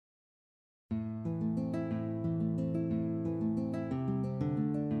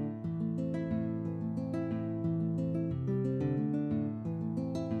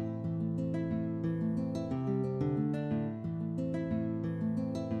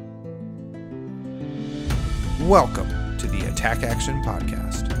Welcome to the Attack Action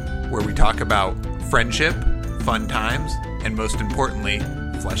Podcast, where we talk about friendship, fun times, and most importantly,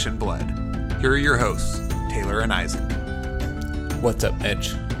 flesh and blood. Here are your hosts, Taylor and Isaac. What's up, Mitch?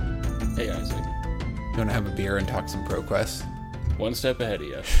 Hey, Isaac. You want to have a beer and talk some ProQuest? One step ahead of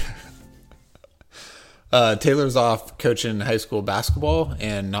you. Taylor's off coaching high school basketball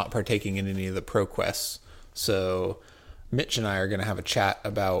and not partaking in any of the ProQuests. So Mitch and I are going to have a chat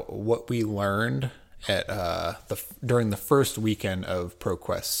about what we learned at during the first weekend of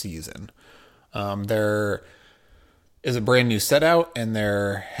ProQuest season. There is a brand new set out, and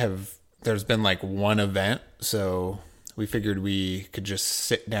there's been like one event, so we figured we could just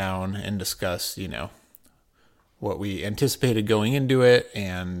sit down and discuss, what we anticipated going into it,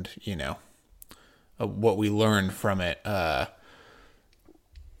 and what we learned from it,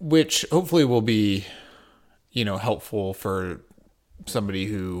 which hopefully will be helpful for somebody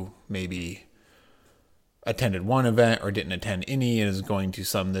who maybe attended one event or didn't attend any and is going to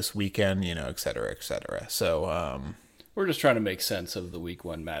some this weekend, et cetera, et cetera. So we're just trying to make sense of the week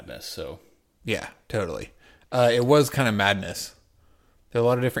one madness. So yeah, totally. It was kind of madness. There are a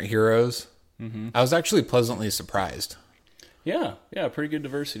lot of different heroes. Mm-hmm. I was actually pleasantly surprised. Yeah, pretty good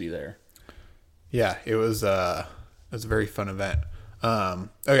diversity there. Yeah, it was a very fun event.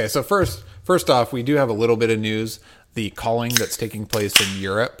 Okay, so first off, we do have a little bit of news. The calling that's taking place in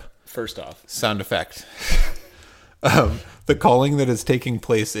Europe. First off. Sound effect. The calling that is taking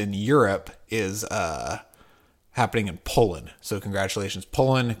place in Europe is happening in Poland. So congratulations,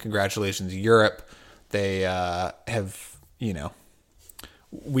 Poland. Congratulations, Europe. They have,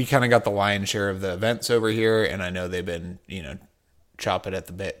 we kind of got the lion's share of the events over here, and I know they've been, chopping at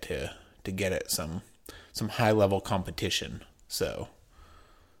the bit to get it some high-level competition. So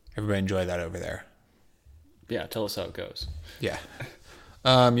everybody enjoy that over there. Yeah, tell us how it goes. Yeah. You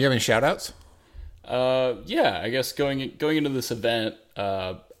have any shout-outs? Yeah, I guess going into this event,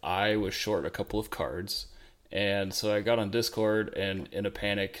 I was short a couple of cards, and so I got on Discord and in a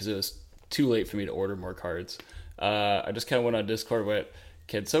panic because it was too late for me to order more cards. I just kind of went on Discord, went,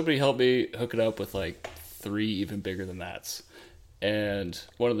 can somebody help me hook it up with like 3 even bigger than that? And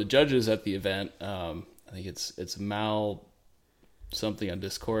one of the judges at the event, I think it's Mal something on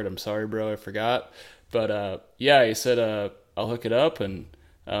Discord. I'm sorry, bro, I forgot. But yeah, he said I'll hook it up, and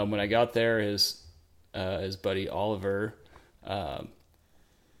when I got there, his buddy Oliver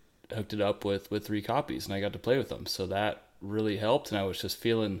hooked it up with 3 copies, and I got to play with them. So that really helped, and I was just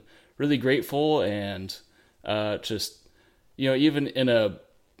feeling really grateful, and just even in a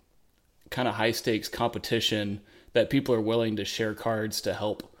kind of high stakes competition, that people are willing to share cards to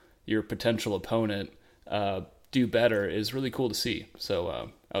help your potential opponent do better is really cool to see. So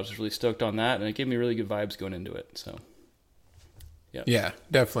I was really stoked on that, and it gave me really good vibes going into it. So yeah,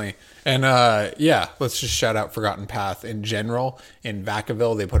 definitely. And let's just shout out Forgotten Path in general. In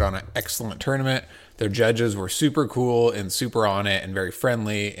Vacaville, they put on an excellent tournament. Their judges were super cool and super on it and very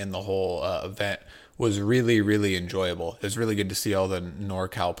friendly, and the whole event was really, really enjoyable. It was really good to see all the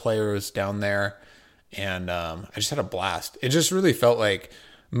NorCal players down there, and I just had a blast. It just really felt like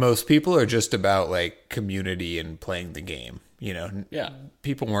most people are just about like community and playing the game. Yeah.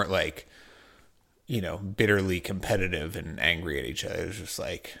 People weren't like, bitterly competitive and angry at each other. It was just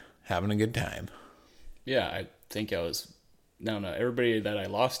like having a good time. Yeah, I think I was. No, everybody that I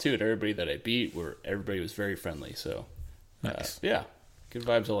lost to and everybody that I beat everybody was very friendly. So, nice. Yeah, good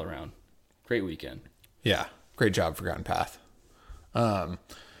vibes all around. Great weekend. Yeah, great job, Forgotten Path.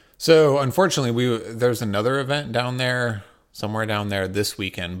 So unfortunately, there's another event somewhere down there this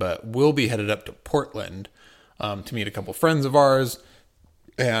weekend, but we'll be headed up to Portland to meet a couple friends of ours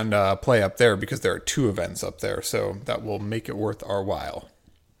and play up there because there are 2 events up there, so that will make it worth our while.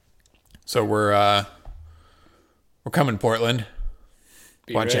 So we're coming, Portland.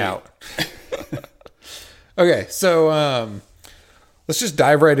 Watch out. Okay, so let's just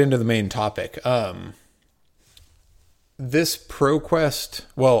dive right into the main topic. This ProQuest,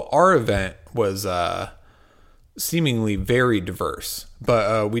 our event was seemingly very diverse,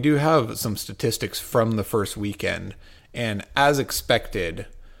 but we do have some statistics from the first weekend, and as expected,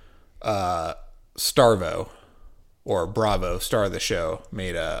 Starvo, or Bravo, star of the show,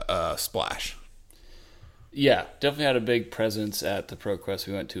 made a splash. Yeah, definitely had a big presence at the ProQuest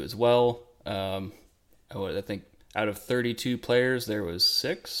we went to as well. I think out of 32 players, there was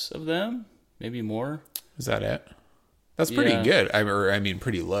 6 of them, maybe more. Is that it? That's pretty good. I mean,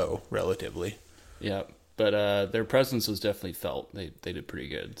 pretty low, relatively. Yeah, but their presence was definitely felt. They did pretty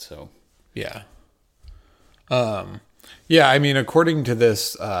good, so. Yeah. Yeah, I mean, according to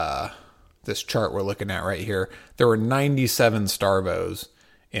this this chart we're looking at right here, there were 97 Starvos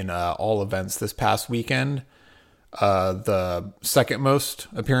in all events this past weekend. The second most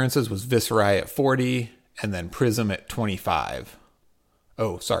appearances was Viscerai at 40, and then Prism at 25.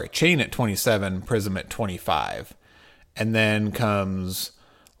 Oh, sorry, Chain at 27, Prism at 25. And then comes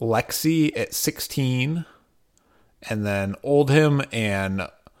Lexi at 16, and then Oldhim and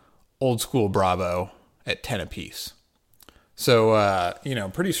Old School Bravo at 10 apiece. So,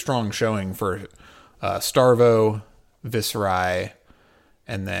 pretty strong showing for Starvo, Viscerai,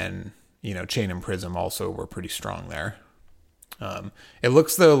 and then, Chain and Prism also were pretty strong there. It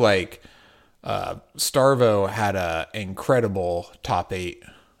looks though like Starvo had an incredible top 8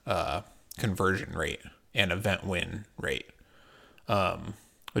 conversion rate and event win rate,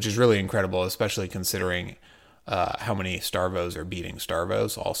 which is really incredible, especially considering how many Starvos are beating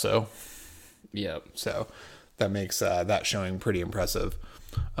Starvos also. Yep. So that makes that showing pretty impressive.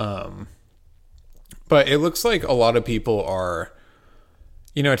 But it looks like a lot of people are,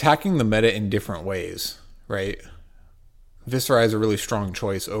 attacking the meta in different ways, right? Viscerai is a really strong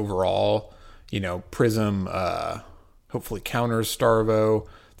choice overall. Prism hopefully counters Starvo.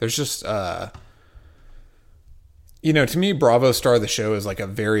 There's just, to me, Bravo Star of the Show is like a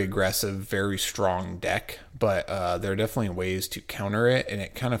very aggressive, very strong deck, but there are definitely ways to counter it, and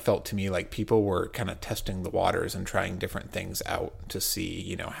it kind of felt to me like people were kind of testing the waters and trying different things out to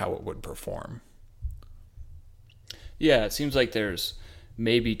see, how it would perform. Yeah, it seems like there's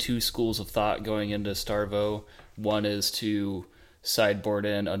maybe 2 schools of thought going into Starvo. One is to sideboard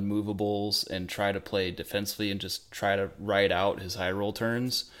in unmovables and try to play defensively and just try to ride out his high roll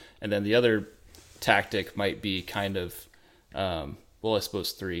turns. And then the other tactic might be kind of, I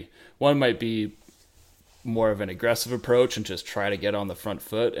suppose 3. One might be more of an aggressive approach and just try to get on the front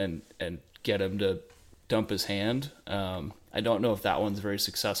foot and get him to dump his hand. I don't know if that one's very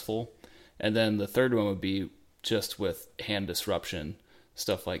successful. And then the third one would be just with hand disruption,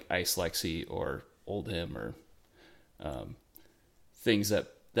 stuff like Ice Lexi or Oldhim or things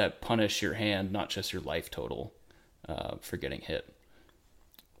that punish your hand, not just your life total for getting hit.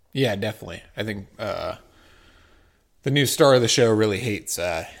 Yeah, definitely. I think the new star of the show really hates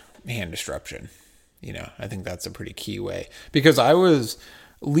hand disruption. I think that's a pretty key way. Because I was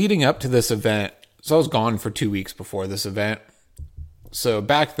leading up to this event, so I was gone for 2 weeks before this event. So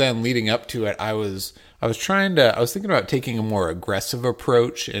back then, leading up to it, I was thinking about taking a more aggressive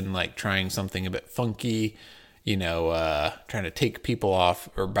approach and like trying something a bit funky, trying to take people off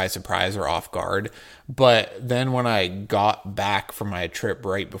or by surprise or off guard. But then when I got back from my trip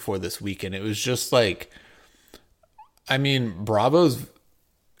right before this weekend, it was just like, Bravo's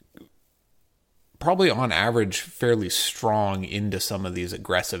probably on average fairly strong into some of these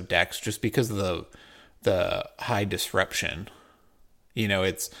aggressive decks just because of the high disruption.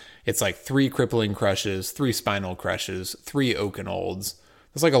 It's like 3 Crippling Crushes, 3 Spinal Crushes, 3 Oakenolds.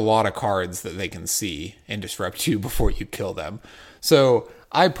 There's like a lot of cards that they can see and disrupt you before you kill them. So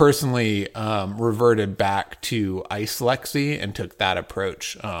I personally reverted back to Ice Lexi and took that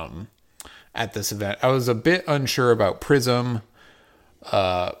approach at this event. I was a bit unsure about Prism,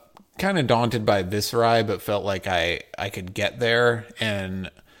 kind of daunted by Viscerai, but felt like I could get there. And,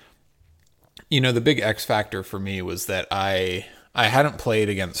 the big X factor for me was that I hadn't played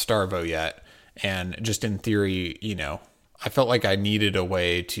against Starvo yet, and just in theory, I felt like I needed a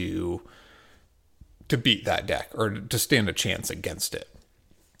way to beat that deck or to stand a chance against it.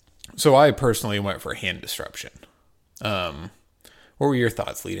 So I personally went for hand disruption. What were your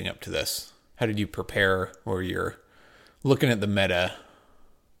thoughts leading up to this? How did you prepare, or you're looking at the meta?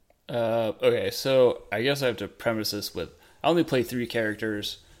 Okay, so I guess I have to premise this with, I only play 3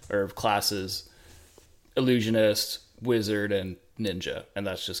 characters or classes: Illusionist, Wizard, and Ninja, and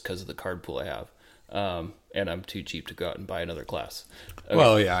that's just because of the card pool I have. And I'm too cheap to go out and buy another class. Okay.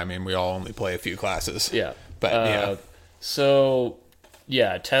 Well, yeah, we all only play a few classes. Yeah. But, yeah. So,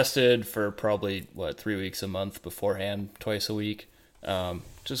 yeah, tested for probably, 3 weeks a month beforehand, twice a week.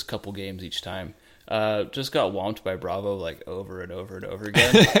 Just a couple games each time. Just got whomped by Bravo, over and over and over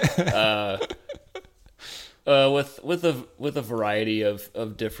again. With a variety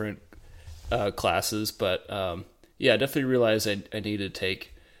of different classes, but yeah, I definitely realized I needed to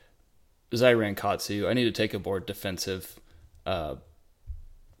take, as I ran Katsu, I needed to take a more defensive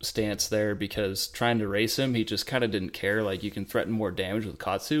stance there, because trying to race him, he just kind of didn't care. Like, you can threaten more damage with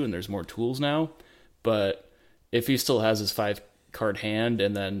Katsu, and there's more tools now, but if he still has his 5-card hand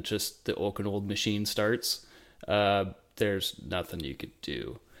and then just the Oakenold machine starts, there's nothing you could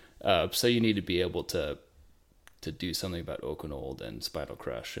do. So you need to be able to do something about Oakenold and Spinal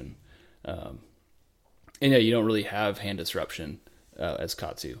Crush, and yeah, you don't really have hand disruption as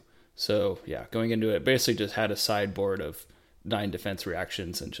Katsu. So yeah, going into it, basically just had a sideboard of 9 defense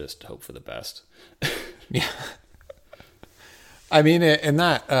reactions and just hope for the best. Yeah. I mean, and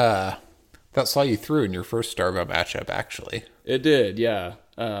that saw you through in your first Starvo matchup, actually. It did, yeah.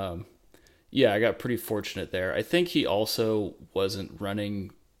 Yeah, I got pretty fortunate there. I think he also wasn't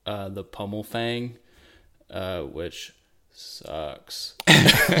running the Pummel Fang, which sucks.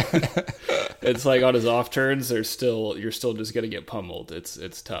 It's like on his off turns, you're still just gonna get pummeled.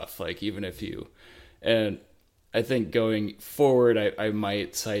 It's tough. Like even if you, and I think going forward, I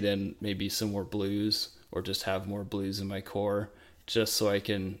might sight in maybe some more blues or just have more blues in my core, just so I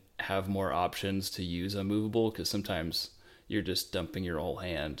can have more options to use unmovable. Because sometimes you're just dumping your whole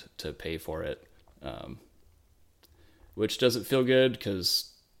hand to pay for it, which doesn't feel good because,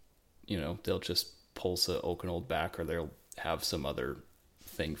 they'll just pulse a Oakenold back or they'll have some other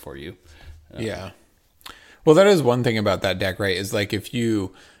thing for you. Yeah. Well, that is one thing about that deck, right? Is like if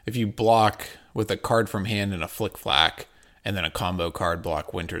you block with a card from hand and a Flick Flack and then a combo card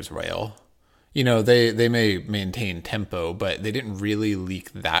block Winter's Wail, they may maintain tempo, but they didn't really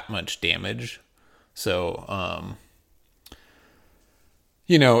leak that much damage. So,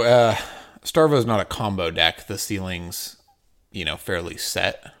 Starvo's not a combo deck. The ceiling's, fairly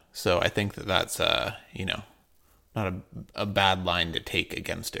set. So I think that's, not a bad line to take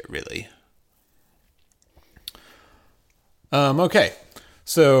against it, really. Okay.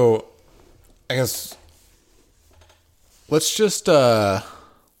 So I guess let's just,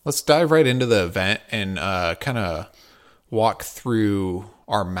 let's dive right into the event and, kind of walk through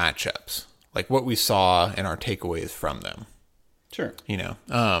our matchups, like what we saw and our takeaways from them. Sure.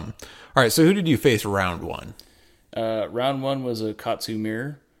 All right. So who did you face round one? Round one was a Katsu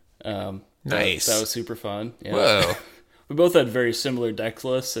Mirror. Nice. That was super fun. Yeah. Whoa. We both had very similar deck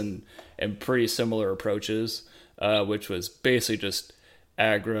lists and pretty similar approaches, which was basically just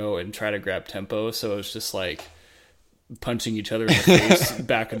aggro and try to grab tempo. So it was just like punching each other in the face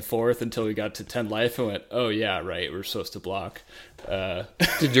back and forth until we got to 10 life and went, oh yeah, right, we're supposed to block.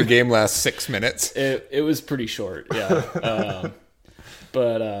 Did your game last 6 minutes? It was pretty short, yeah.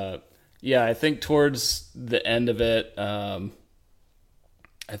 But I think towards the end of it, I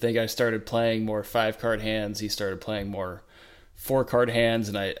think I started playing more 5-card hands. He started playing more 4-card hands,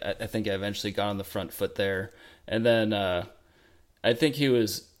 and I think I eventually got on the front foot there. And then I think he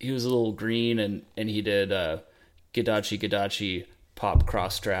was a little green, and he did Gadachi pop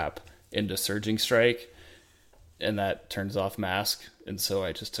cross trap into Surging Strike, and that turns off Mask. And so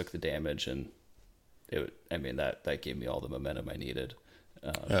I just took the damage, and that gave me all the momentum I needed.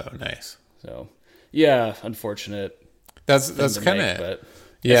 Oh, nice. So yeah, unfortunate. That's kind of.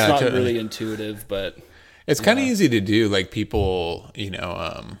 Yeah, it's not really intuitive, but it's kind of easy to do. Like people, in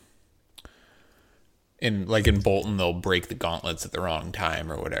Bolton, they'll break the gauntlets at the wrong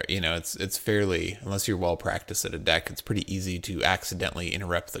time or whatever. It's fairly, unless you're well practiced at a deck, it's pretty easy to accidentally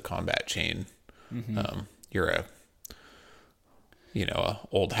interrupt the combat chain. Mm-hmm. You're a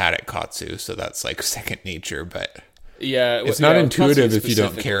old hat at Katsu, so that's like second nature. But yeah, it's not intuitive if you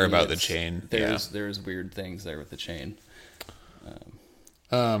don't care about the chain. There's weird things there with the chain.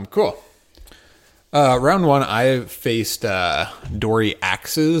 Cool. Round one, I faced Dory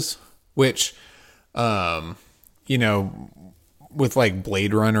Axes, which, with like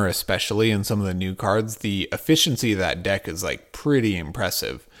Blade Runner especially and some of the new cards, the efficiency of that deck is like pretty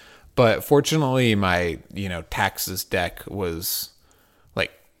impressive. But fortunately, my Taxes deck was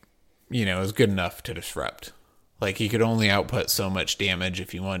like, it was good enough to disrupt. Like he could only output so much damage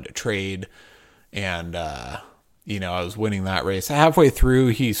if you wanted to trade, and I was winning that race. Halfway through,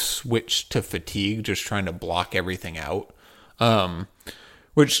 he switched to Fatigue, just trying to block everything out.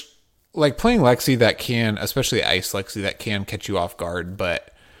 Which, like playing Lexi that can, especially Ice Lexi, that can catch you off guard.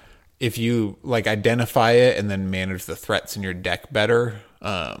 But if you like identify it and then manage the threats in your deck better,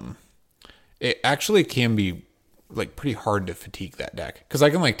 it actually can be like pretty hard to fatigue that deck. Because I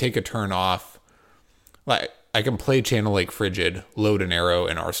can like take a turn off. Like I can play Channel Lake Frigid, load an arrow,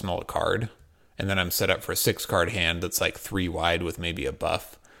 and arsenal a card. And then I'm set up for a 6-card hand that's like 3 wide with maybe a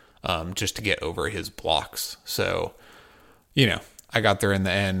buff, just to get over his blocks. So, I got there in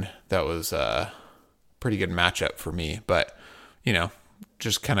the end. That was a pretty good matchup for me. But,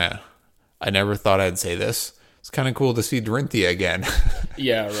 just kind of, I never thought I'd say this. It's kind of cool to see Dorinthia again.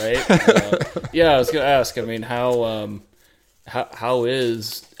 Yeah, right? I was going to ask, how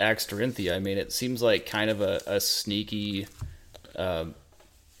is Axe Dorinthia? I mean, it seems like kind of a sneaky...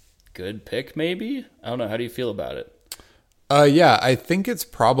 good pick, maybe? I don't know. How do you feel about it? Yeah, I think it's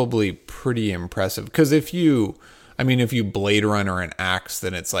probably pretty impressive. Because if you Blade Runner an Axe,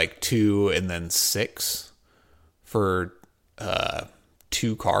 then it's like 2 and then 6 for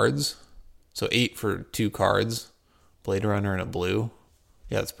 2 cards. So 8 for 2 cards. Blade Runner and a blue.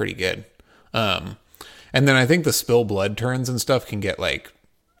 Yeah, that's pretty good. And And then I think the spill blood turns and stuff can get like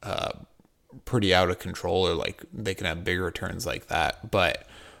pretty out of control, or like they can have bigger turns like that. But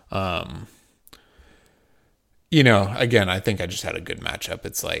again, I think I just had a good matchup.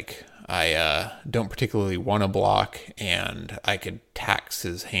 It's like I don't particularly want to block, and I could tax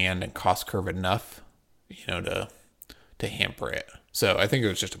his hand and cost curve enough, to hamper it. So I think it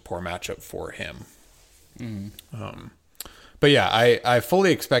was just a poor matchup for him. But yeah, I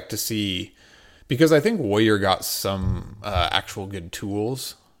fully expect to see, because I think Warrior got some actual good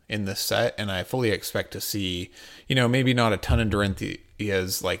tools in this set, and I fully expect to see, maybe not a ton of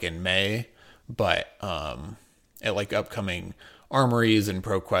Dorintheas like in May, but at like upcoming armories and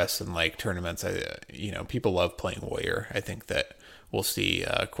ProQuest and like tournaments, people love playing Warrior. I think that we'll see,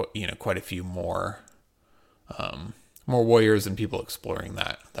 quite a few more Warriors and people exploring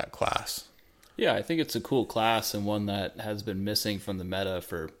that class. Yeah, I think it's a cool class, and one that has been missing from the meta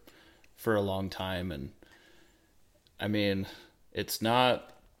for a long time. And I mean, it's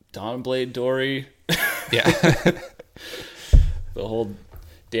not Dawnblade Dory. Yeah. The whole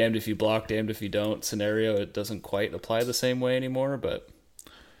damned if you block, damned if you don't scenario, it doesn't quite apply the same way anymore, but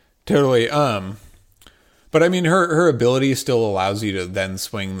totally. But I mean, her ability still allows you to then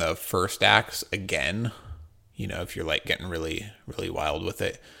swing the first axe again. If you're like getting really, really wild with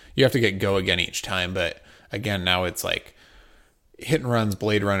it, you have to get go again each time. But again, now it's like hit and runs,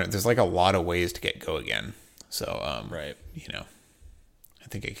 Blade Runner. There's like a lot of ways to get go again. So, right. I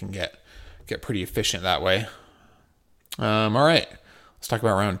think it can get pretty efficient that way. All right. Let's talk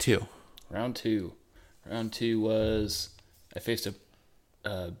about round two. Round two was, I faced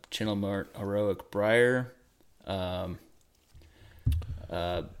a Channel Mart Heroic Briar.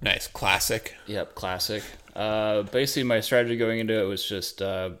 Nice. Classic. Yep, classic. Basically, my strategy going into it was just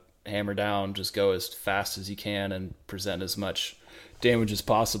hammer down, just go as fast as you can and present as much damage as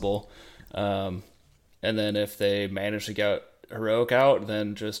possible. And then if they manage to get Heroic out,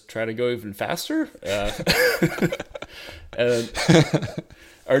 then just try to go even faster.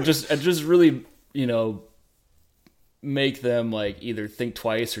 Or just really, make them like either think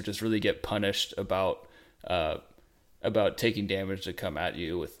twice or just really get punished about taking damage to come at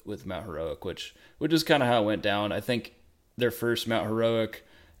you with Mount Heroic, which is kind of how it went down. I think their first Mount Heroic,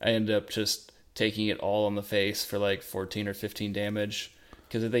 I ended up just taking it all on the face for like 14 or 15 damage,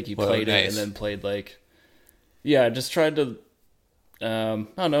 because I think he played it and then played like, just tried to,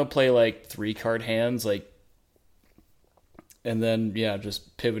 play like 3-card hands, like, and then,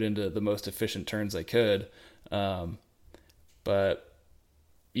 just pivot into the most efficient turns I could. But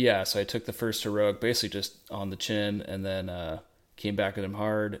yeah, so I took the first Heroic basically just on the chin, and then came back at him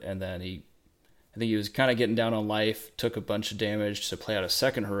hard, and then I think he was kind of getting down on life, took a bunch of damage to play out a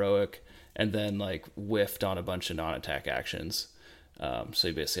second Heroic, and then like whiffed on a bunch of non-attack actions. So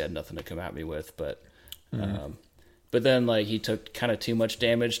he basically had nothing to come at me with, but then like he took kind of too much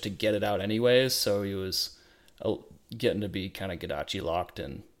damage to get it out anyways, so he was getting to be kind of Gadachi locked,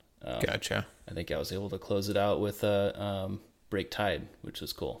 and Gotcha. I think I was able to close it out with Break Tide, which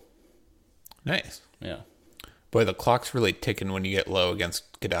was cool. Nice. Yeah. Boy, the clock's really ticking when you get low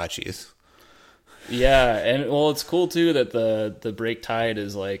against Gadachis. Yeah, and well, it's cool too that the Break Tide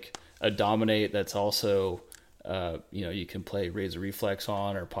is like a dominate that's also, you can play Razor Reflex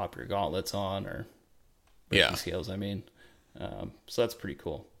on, or pop your gauntlets on, or breaking scales. I mean, so that's pretty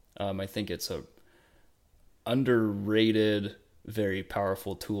cool. I think it's a underrated, very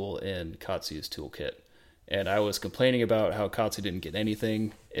powerful tool in Katsu's toolkit. And I was complaining about how Katsu didn't get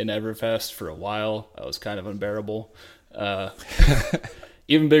anything in Everfest for a while. I was kind of unbearable.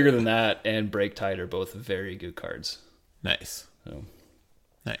 Even bigger than that and Break Tide are both very good cards. Nice. So.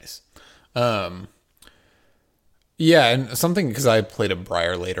 Nice. Yeah, and something, because I played a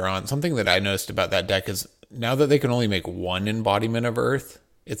Briar later on, something that I noticed about that deck is now that they can only make one embodiment of Earth,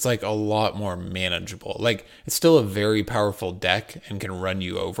 it's like a lot more manageable. Like, it's still a very powerful deck and can run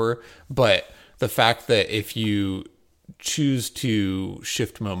you over, but the fact that if you choose to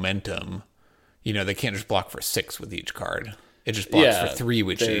shift momentum, they can't just block for 6 with each card. It just blocks for 3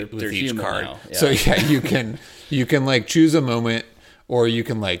 with each card. Yeah. So you can like choose a moment, or you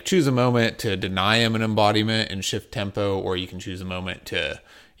can like choose a moment to deny him an embodiment and shift tempo, or you can choose a moment to,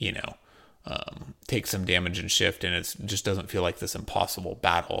 take some damage and shift, and it just doesn't feel like this impossible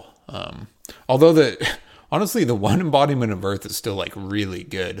battle. Although honestly, the one embodiment of Earth is still like really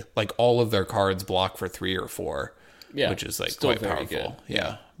good. Like all of their cards block for 3 or 4, which is like quite powerful. Good.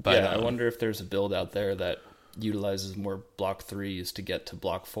 Yeah. But I wonder if there's a build out there that utilizes more block 3s to get to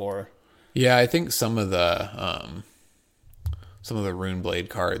block 4. Yeah, I think some of the Rune Blade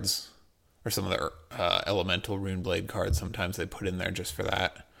cards, or some of the elemental Rune Blade cards, sometimes they put in there just for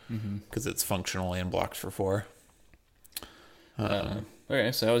that. because it's functional and blocks for 4.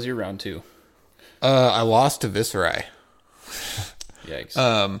 Okay, so how was your round 2? I lost to Viserai.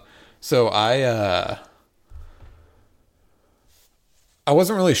 Yikes. So I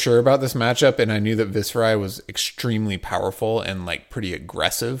wasn't really sure about this matchup, and I knew that Viserai was extremely powerful and like pretty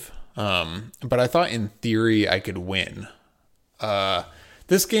aggressive. But I thought in theory I could win.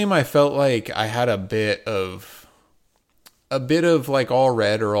 This game I felt like I had a bit of like all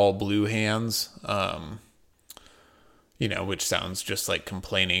red or all blue hands. Which sounds just like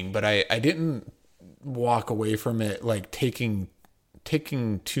complaining, but I didn't walk away from it like taking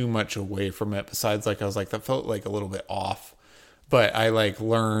too much away from it. Besides, like I was like, that felt like a little bit off. But I like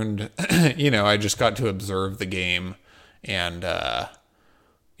learned, I just got to observe the game and,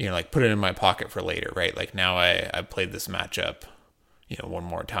 like put it in my pocket for later, right? Like now I played this matchup, one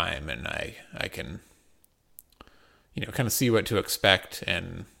more time, and I can, kind of see what to expect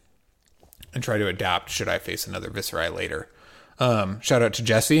and try to adapt should I face another Viserai later. Shout out to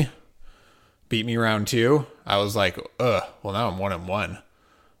Jesse. Beat me round 2. I was like, well now I'm 1-1. I'm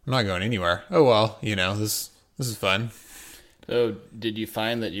not going anywhere. Oh well, this is fun. So did you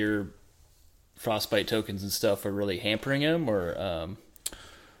find that your frostbite tokens and stuff were really hampering him, or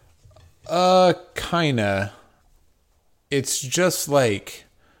kinda. It's just like,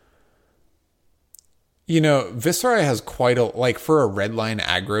 Viserai has quite a, like for a red line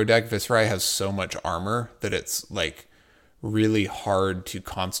aggro deck, Viserai has so much armor that it's like really hard to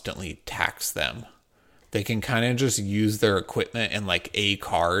constantly tax them. They can kind of just use their equipment and like a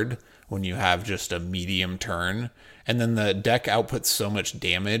card when you have just a medium turn. And then the deck outputs so much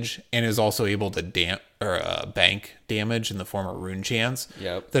damage and is also able to bank damage in the form of rune chance.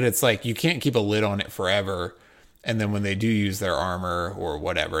 Yep. That it's like you can't keep a lid on it forever. And then when they do use their armor or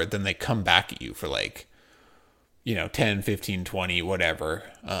whatever, then they come back at you for like, 10, 15, 20, whatever.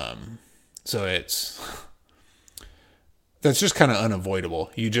 So that's just kind of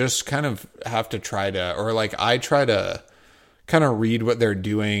unavoidable. You just kind of have to try to, or like I try to kind of read what they're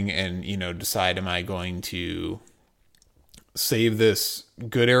doing and, decide, am I going to save this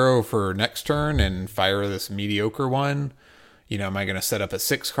good arrow for next turn and fire this mediocre one? Am I going to set up a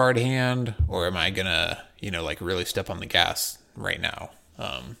 6-card hand, or am I going to, like really step on the gas right now?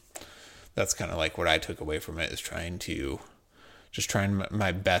 That's kind of like what I took away from it, is trying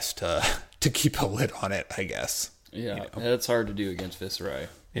my best to keep a lid on it, I guess. Yeah, that's hard to do against Viserai.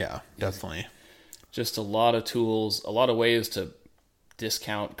 Yeah, definitely. Just a lot of tools, a lot of ways to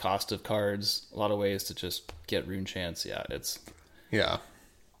discount cost of cards, a lot of ways to just get rune chance. Yeah, it's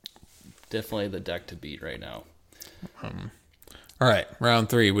definitely the deck to beat right now. All right, round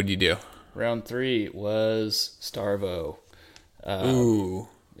 3, what'd you do? Round 3 was Starvo. Ooh.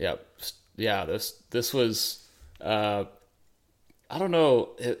 Yep. Yeah, this was I don't know,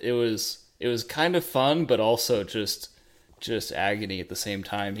 it was kind of fun, but also just agony at the same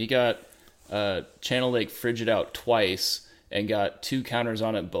time. He got Channel Lake Frigid out twice and got 2 counters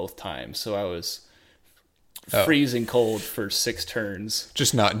on it both times. So I was freezing cold for 6 turns.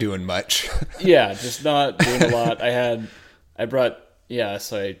 Just not doing much. Yeah, just not doing a lot.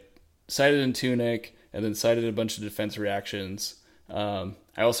 So I sided in Tunic and then sided a bunch of defense reactions.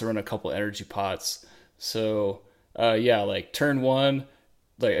 I also run a couple energy pots. So, like turn 1,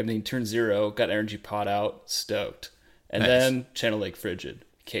 turn 0, got energy pot out, stoked. And then Channel Lake Frigid.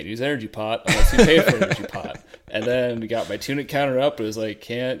 Can't use energy pot unless you pay for energy pot. And then we got my Tunic counter up. It was like,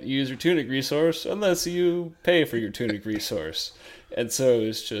 can't use your Tunic resource unless you pay for your Tunic resource. And so it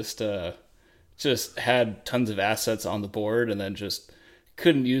was just had tons of assets on the board and then just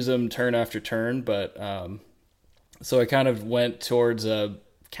couldn't use them turn after turn. But so I kind of went towards a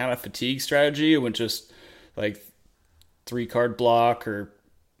kind of fatigue strategy. I went just like 3-card block or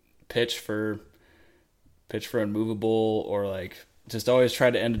pitch for unmovable, or like just always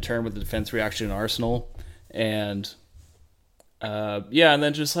try to end a turn with the defense reaction in Arsenal. And and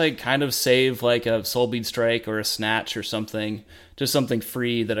then just like kind of save like a Soulbead Strike or a Snatch or something, just something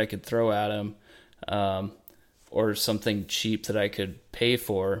free that I could throw at him, or something cheap that I could pay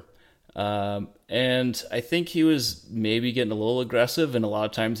for. And I think he was maybe getting a little aggressive, and a lot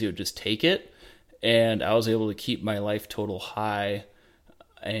of times he would just take it, and I was able to keep my life total high.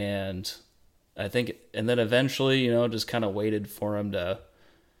 And I think, and then eventually, just kind of waited for him to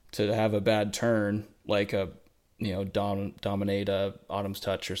have a bad turn, like dominate a Autumn's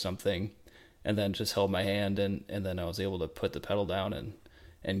Touch or something, and then just held my hand, and then I was able to put the pedal down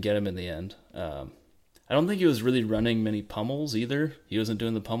and get him in the end. I don't think he was really running many pummels either. He wasn't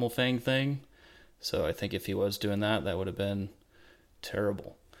doing the pummel fang thing. So I think if he was doing that, that would have been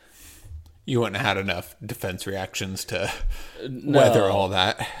terrible. you wouldn't have had enough defense reactions to weather all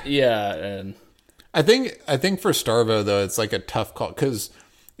that. Yeah, and I think for Starvo though, it's like a tough call because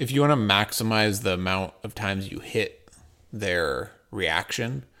if you want to maximize the amount of times you hit their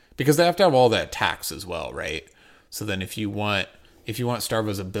reaction, because they have to have all the attacks as well, right? So then if you want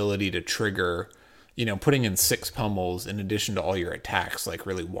Starvo's ability to trigger, putting in 6 pummels in addition to all your attacks, like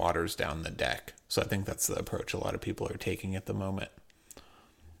really waters down the deck. So I think that's the approach a lot of people are taking at the moment.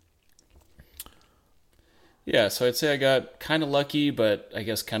 Yeah, so I'd say I got kind of lucky, but I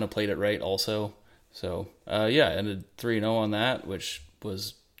guess kind of played it right also. So, yeah, ended 3-0 on that, which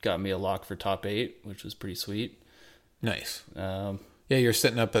got me a lock for top 8, which was pretty sweet. Nice. Yeah, you're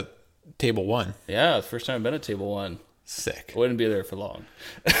sitting up at table 1. Yeah, first time I've been at table 1. Sick. I wouldn't be there for long.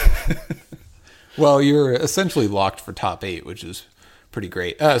 Well, you're essentially locked for top 8, which is pretty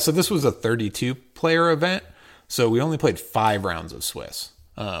great. So this was a 32-player event, so we only played 5 rounds of Swiss.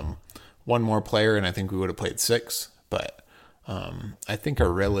 One more player, and I think we would have played 6, but I think a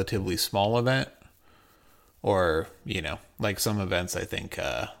relatively small event, or, like some events, I think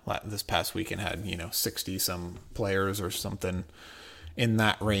this past weekend had, 60-some players or something in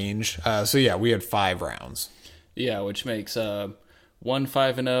that range. So, yeah, we had 5 rounds. Yeah, which makes 1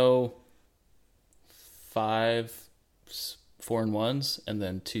 5-0, 5 4-1s, and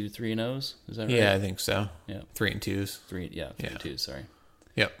then 2 3-0s. Is that right? Yeah, I think so. Yeah, 3 and 2s. 3 and 2. Sorry.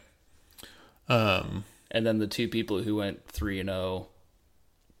 Yep. And then the 2 people who went 3-0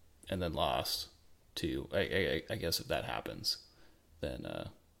 and then lost to, I guess if that happens, then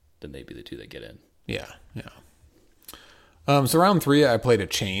they'd be the 2 that get in. Yeah. So round 3, I played a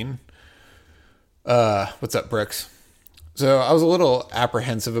chain. What's up, Brooks? So I was a little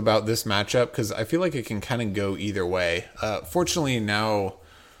apprehensive about this matchup because I feel like it can kind of go either way. Fortunately now,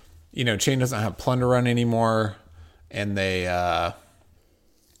 chain doesn't have plunder run anymore, and they,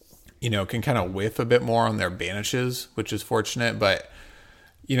 can kind of whiff a bit more on their banishes, which is fortunate. But,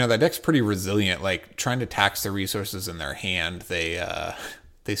 that deck's pretty resilient. Like, trying to tax the resources in their hand, they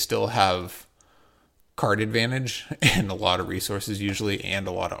still have card advantage and a lot of resources usually, and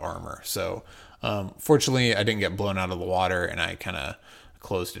a lot of armor. So, fortunately, I didn't get blown out of the water, and I kind of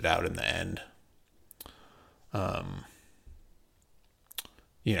closed it out in the end.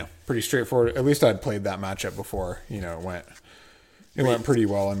 Pretty straightforward. At least I'd played that matchup before. It went pretty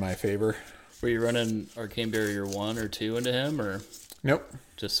well in my favor. Were you running Arcane Barrier 1 or 2 into him, or Nope.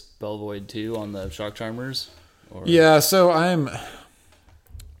 just Spell Void 2 on the Shock Charmers? Or? Yeah, so I'm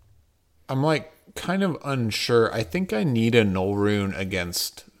like kind of unsure. I think I need a null rune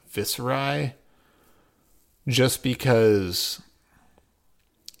against Viscerai, just because,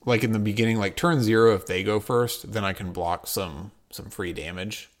 like in the beginning, like turn 0, if they go first, then I can block some free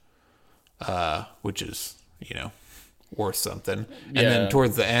damage, which is worth something. And then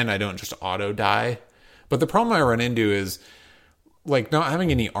towards the end, I don't just auto die. But the problem I run into is, like, not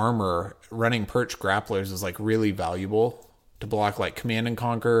having any armor. Running Perch Grapplers is like really valuable to block like Command and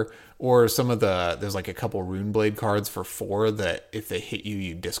Conquer, or some of there's like a couple Runeblade cards for 4 that if they hit you,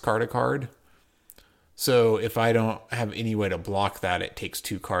 you discard a card. So if I don't have any way to block that, it takes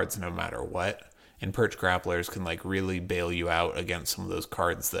 2 cards no matter what. And Perch Grapplers can like really bail you out against some of those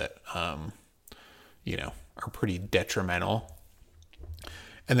cards that, are pretty detrimental.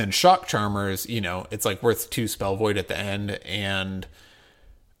 And then Shock Charmers, it's like worth 2 Spell Void at the end. And,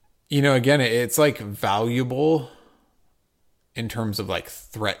 again, it's like valuable in terms of like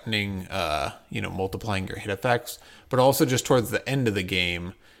threatening, multiplying your hit effects, but also just towards the end of the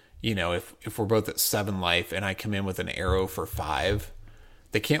game, if we're both at 7 life and I come in with an arrow for 5,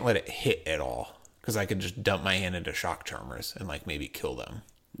 they can't let it hit at all, because I could just dump my hand into Shock Charmers and like maybe kill them.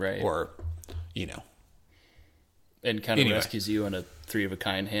 Right. Or, And kind of rescues you in a 3 of a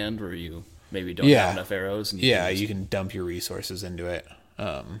kind hand where you maybe don't have enough arrows. And you can dump your resources into it.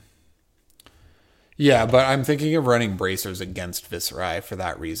 But I'm thinking of running Bracers against Viscerai for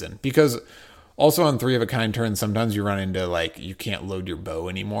that reason. Because also on 3 of a kind turns, sometimes you run into like you can't load your bow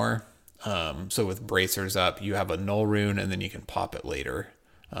anymore. So with Bracers up, you have a null rune and then you can pop it later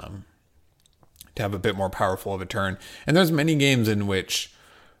to have a bit more powerful of a turn. And there's many games in which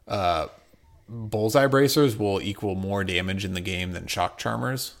Bullseye Bracers will equal more damage in the game than Shock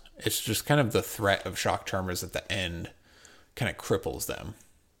Charmers. It's just kind of the threat of Shock Charmers at the end kind of cripples them.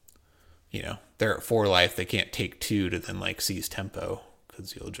 They're at 4 life, they can't take 2 to then like seize tempo,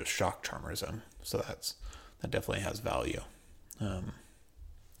 because you'll just Shock Charmers them. So that definitely has value.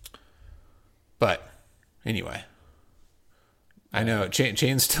 But anyway, I know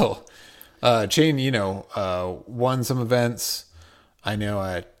Chain still won some events. I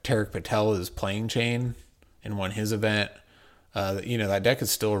know Tarek Patel is playing Chain and won his event. that deck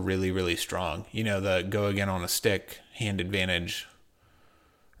is still really, really strong. The go again on a stick, hand advantage,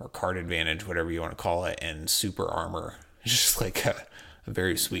 or card advantage, whatever you want to call it, and super armor. It's just like a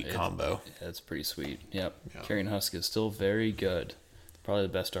very sweet combo. Yeah, it's pretty sweet. Yep. Yeah. Carrion Husk is still very good. Probably the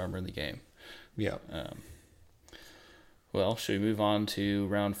best armor in the game. Yeah. Well, should we move on to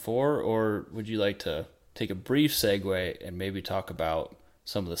round 4, or would you like to take a brief segue and maybe talk about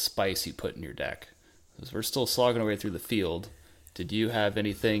some of the spice you put in your deck? Because we're still slogging our way through the field. Did you have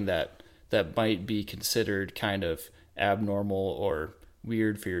anything that might be considered kind of abnormal or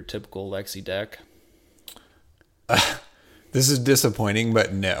weird for your typical Lexi deck? This is disappointing,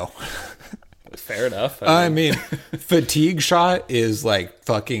 but no. Fair enough. I mean, Fatigue Shot is like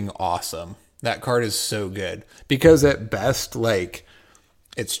fucking awesome. That card is so good because at best, like,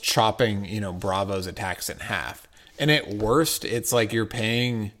 it's chopping, Bravo's attacks in half. And at worst, it's like you're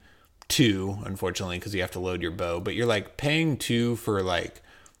paying 2, unfortunately, because you have to load your bow, but you're like paying 2 for like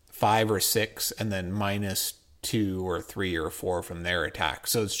 5 or 6 and then minus 2 or 3 or 4 from their attack.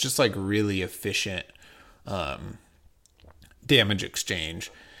 So it's just like really efficient damage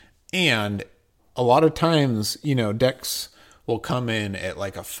exchange. And a lot of times, decks will come in at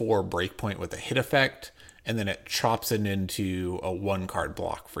like a 4 breakpoint with a hit effect, and then it chops it into a 1 card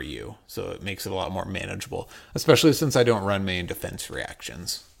block for you. So it makes it a lot more manageable, especially since I don't run main defense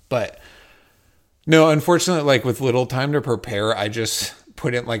reactions. But no, unfortunately, like with little time to prepare, I just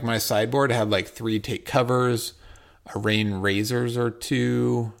put in like my sideboard had like 3 take covers, a rain razors or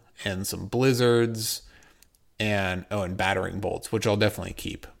 2, and some blizzards, and battering bolts, which I'll definitely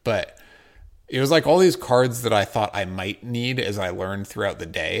keep. But it was like all these cards that I thought I might need as I learned throughout the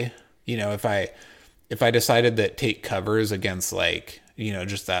day. If I decided that take covers against like,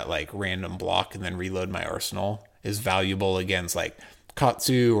 just that like random block and then reload my arsenal is valuable against like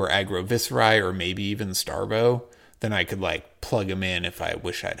Katsu or Aggro Viscerai or maybe even Starvo, then I could like plug them in if I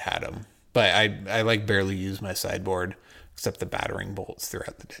wish I'd had them. But I like barely use my sideboard except the battering bolts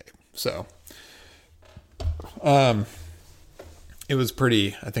throughout the day. So, it was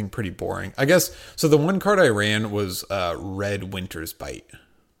pretty boring, I guess. So the one card I ran was Red Winter's Bite.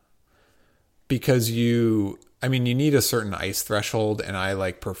 Because you need a certain ice threshold, and I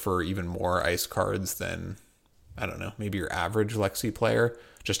like prefer even more ice cards than, I don't know, maybe your average Lexi player,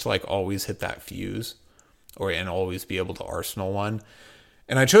 just to like always hit that fuse and always be able to arsenal one.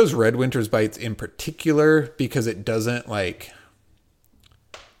 And I chose Red Winter's Bites in particular because it doesn't have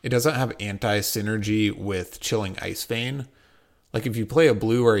anti-synergy with Chilling Ice Vein. Like if you play a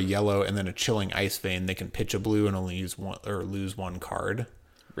blue or a yellow and then a Chilling Ice Vein, they can pitch a blue and only use one or lose 1 card.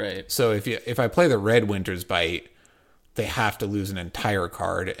 Right. So if I play the Red Winter's Bite, they have to lose an entire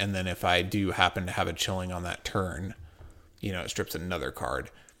card, and then if I do happen to have a Chilling on that turn, it strips another card.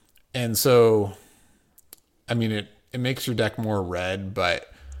 And so, it makes your deck more red,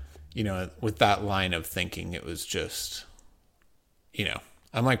 but with that line of thinking, it was just,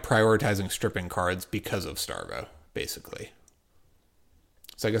 I'm like prioritizing stripping cards because of Starvo, basically.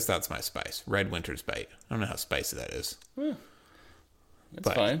 So I guess that's my spice. Red Winter's Bite. I don't know how spicy that is.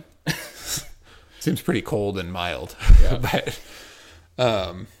 That's fine. Seems pretty cold and mild. Yeah. But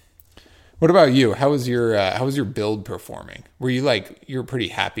what about you? How was your build performing? Were you you're pretty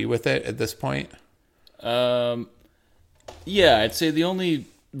happy with it at this point? Yeah, I'd say the only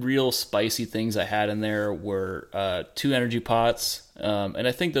real spicy things I had in there were 2 energy pots, and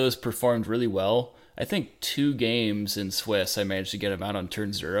I think those performed really well. I think 2 games in Swiss, I managed to get them out on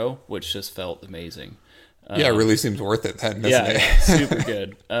turn 0, which just felt amazing. Yeah, it really seems worth it then, doesn't it? Yeah, super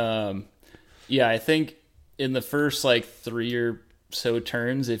good. I think in the first 3 or so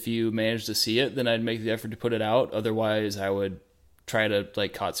turns, if you manage to see it, then I'd make the effort to put it out. Otherwise, I would try to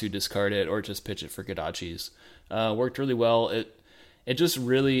Katsu discard it or just pitch it for Kodachis. Worked really well. It just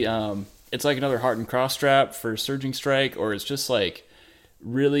really, it's like another Heart and Cross Trap for Surging Strike, or it's just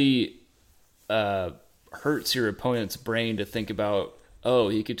really hurts your opponent's brain to think about, oh,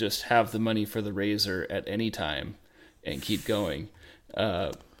 he could just have the money for the Razor at any time and keep going,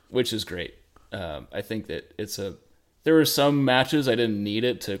 which is great. I think that there were some matches I didn't need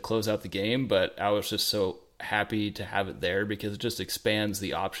it to close out the game, but I was just so happy to have it there because it just expands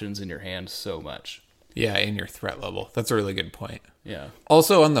the options in your hand so much. Yeah, in your threat level. That's a really good point. Yeah.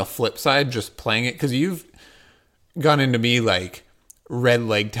 Also, on the flip side, just playing it, because you've gone into me red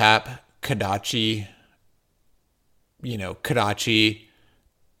leg tap, Kodachi, Kodachi,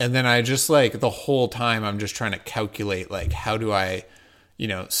 and then I just the whole time I'm just trying to calculate how do I,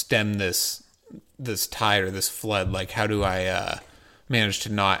 stem this tide or this flood? How do I manage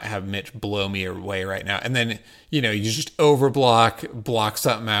to not have Mitch blow me away right now? And then, you just block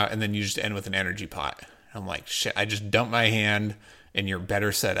something out, and then you just end with an energy pot. I'm like, shit, I just dumped my hand and you're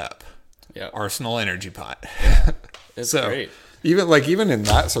better set up. Yeah. Arsenal energy pot. It's So great. even in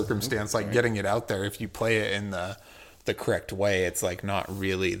that circumstance, like getting it out there, if you play it in the correct way, it's like not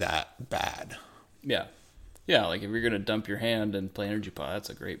really that bad. Yeah. Yeah, like if you're going to dump your hand and play energy pot, that's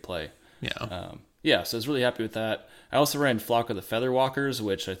a great play. Yeah. So I was really happy with that. I also ran Flock of the Featherwalkers,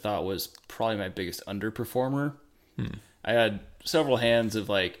 which I thought was probably my biggest underperformer. I had several hands of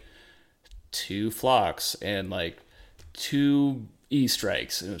like 2 flocks and like 2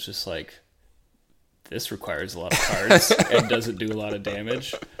 E-strikes. And it was just like, this requires a lot of cards and doesn't do a lot of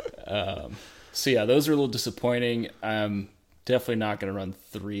damage. So yeah, those are a little disappointing. I'm definitely not going to run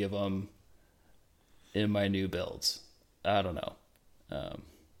 3 of them in my new builds. I don't know.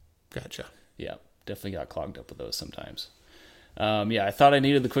 Gotcha. Yeah, definitely got clogged up with those sometimes. I thought I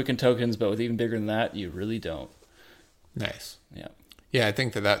needed the Quicken tokens, but with even bigger than that, you really don't. Nice. Yeah. Yeah, I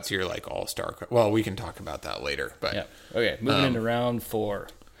think that's your like all-star. Well, we can talk about that later. But Yeah. Okay, moving into round 4.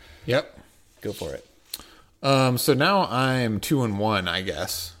 Yep. Go for it. So now I'm 2-1, I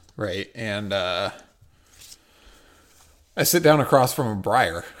guess, right? And I sit down across from a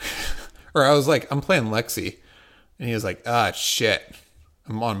Briar, or I was like, I'm playing Lexi, and he was like, shit,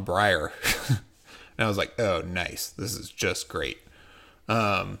 I'm on Briar, and I was like, oh, nice, this is just great.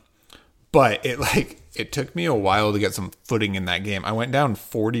 But it took me a while to get some footing in that game. I went down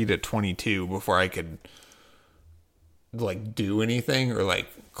 40-22 before I could like do anything or like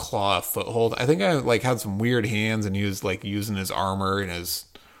claw a foothold. I think I like had some weird hands, and he was like using his armor and his,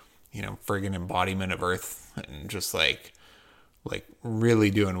 friggin' embodiment of Earth, and just like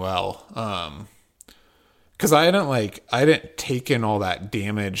really doing well. Cause I didn't take in all that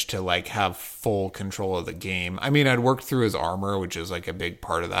damage to like have full control of the game. I mean, I'd worked through his armor, which is like a big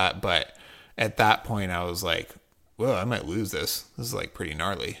part of that. But at that point I was like, whoa, I might lose this. This is like pretty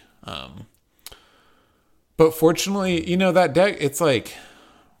gnarly. But fortunately, that deck, it's like,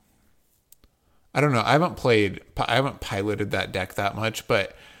 I don't know. I haven't piloted that deck that much,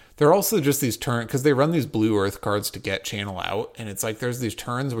 but there are also just these turns, because they run these blue earth cards to get channel out. And it's like, there's these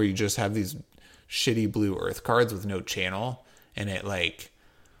turns where you just have these shitty blue earth cards with no channel, and it like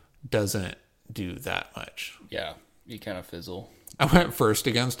doesn't do that much. Yeah, you kind of fizzle. I went first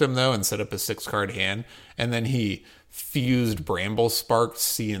against him though and set up a 6-card hand, and then he fused Bramble Spark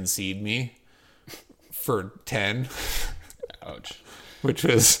CNC'd me for 10. Ouch. Which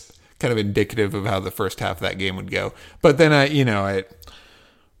was kind of indicative of how the first half of that game would go. But then it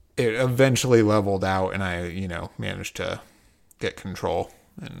eventually leveled out, and I, managed to get control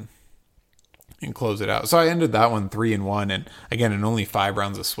and close it out. So I ended that one 3-1, and again, in only 5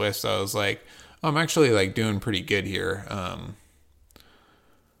 rounds of Swiss, so I was like, I'm actually like doing pretty good here. I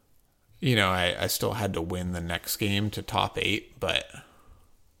still had to win the next game to top 8, but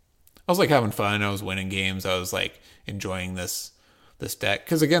I was like having fun. I was winning games. I was like enjoying this deck.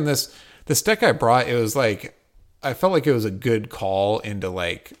 Cause again, this deck I brought, it was like, I felt like it was a good call into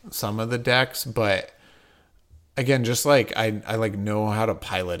like some of the decks, but again, just like, I like know how to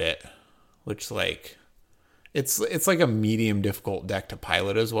pilot it, which like, it's like a medium difficult deck to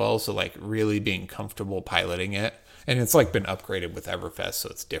pilot as well. So like really being comfortable piloting it, and it's like been upgraded with Everfest, so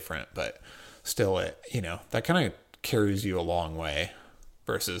it's different, but still that kind of carries you a long way.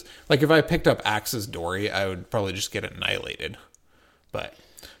 Versus, like, if I picked up Axis Dory, I would probably just get annihilated. But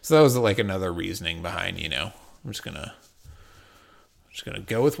so that was like another reasoning behind, I'm just gonna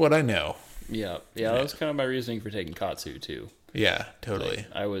go with what I know. Yeah. That was kind of my reasoning for taking Katsu too. Yeah, totally. Like,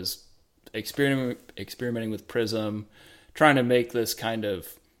 I was experimenting with Prism, trying to make this kind of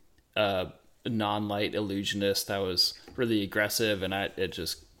non-light illusionist that was really aggressive, and it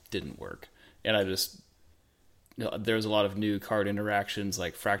just didn't work. And there's a lot of new card interactions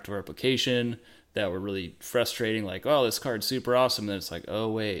like Fractal Replication that were really frustrating. Like, oh, this card's super awesome. And then it's like, oh,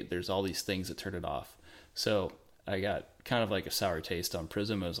 wait, there's all these things that turn it off. So I got kind of like a sour taste on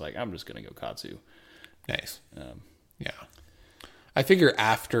Prism. I was like, I'm just going to go Katsu. Nice. Yeah. I figure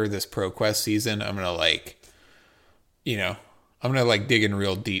after this ProQuest season, I'm going to like, I'm going to like dig in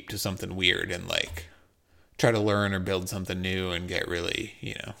real deep to something weird and like try to learn or build something new and get really,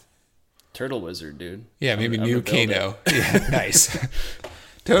 Turtle Wizard, dude. Yeah, maybe new Kano. Yeah, nice.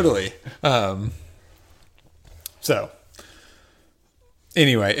 Totally. So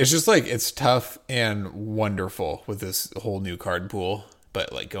anyway, it's just like, it's tough and wonderful with this whole new card pool,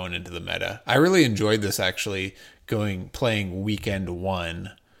 but like going into the meta. I really enjoyed this actually, playing weekend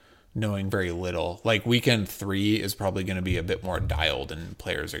 1, knowing very little. Like weekend 3 is probably going to be a bit more dialed, and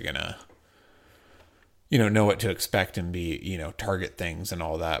players are going to know what to expect and be, target things and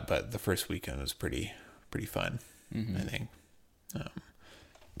all that. But the first weekend was pretty fun, I think.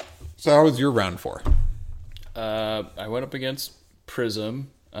 So how was your round 4? I went up against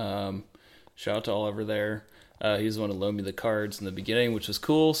Prism. Shout out to Oliver there. He's the one who loaned me the cards in the beginning, which was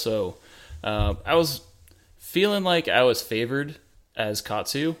cool. So I was feeling like I was favored as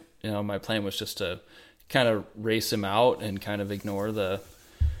Katsu. My plan was just to kind of race him out and kind of ignore the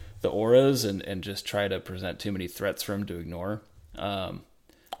auras and just try to present too many threats for him to ignore.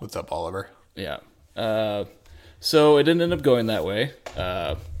 What's up, Oliver? Yeah. So it didn't end up going that way.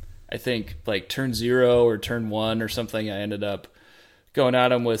 I think like turn 0 or turn 1 or something, I ended up going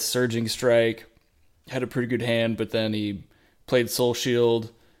at him with Surging Strike. Had a pretty good hand, but then he played Soul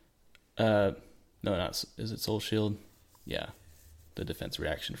Shield. No, is it Soul Shield? Yeah. The defense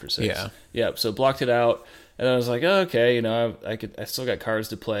reaction for 6. Yeah. Yeah, so blocked it out. And I was like, oh, okay, I still got cards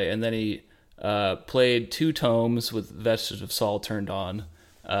to play. And then he played 2 tomes with Vestige of Sol turned on.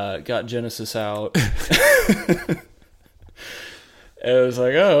 Got Genesis out. And it was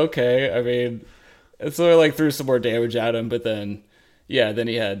like, oh, okay. I mean, so I like threw some more damage at him, but then he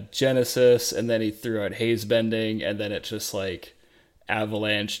had Genesis, and then he threw out Haze Bending, and then it just like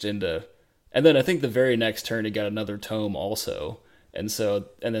avalanched into, and then I think the very next turn he got another tome also, and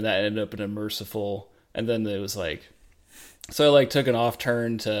then that ended up in a Merciful, and then it was like, so I like took an off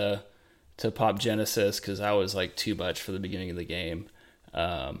turn to pop Genesis because I was like too much for the beginning of the game,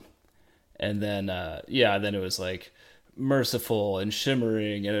 and then then it was like Merciful and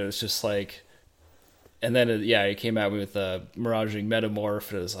Shimmering, and it was just like, and then it came at me with a Miraging Metamorph,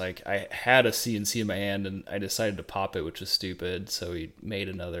 and it was like I had a CNC in my hand and I decided to pop it, which was stupid, so he made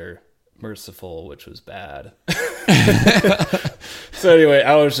another Merciful, which was bad. So anyway,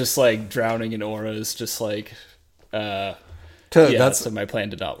 I was just like drowning in auras, just like so my plan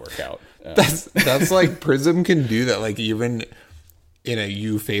did not work out. That's like Prism can do that, like even in a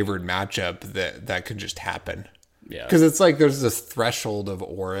you favored matchup that could just happen. Yeah. Because it's like there's this threshold of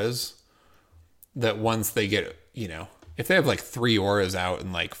auras that once they get, if they have like 3 auras out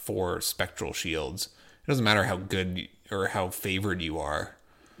and like 4 spectral shields, it doesn't matter how good or how favored you are.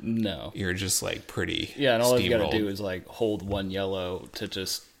 No. You're just like pretty. Yeah, and all you got to do is like hold 1 yellow to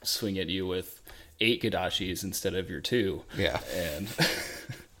just swing at you with 8 Gadashis instead of your 2. Yeah. And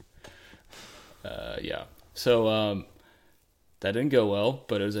So that didn't go well,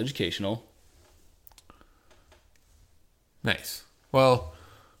 but it was educational. Nice. Well,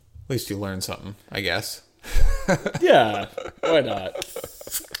 at least you learned something, I guess. Yeah, why not?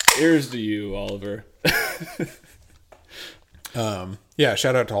 Here's to you, Oliver. Yeah,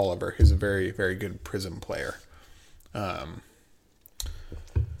 shout out to Oliver. He's a very, very good Prism player. I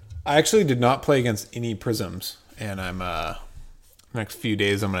actually did not play against any Prisms, and I'm next few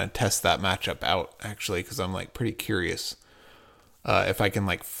days I'm going to test that matchup out, actually, because I'm like pretty curious if I can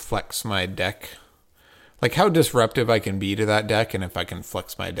like flex my deck, like how disruptive I can be to that deck, and if I can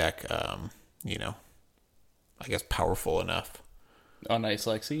flex my deck, I guess powerful enough. On Ice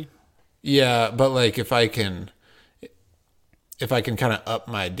Lexi? Yeah, but like if I can kind of up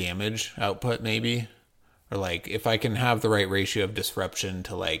my damage output maybe, or like if I can have the right ratio of disruption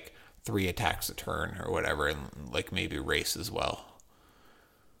to like 3 attacks a turn or whatever, and like maybe race as well.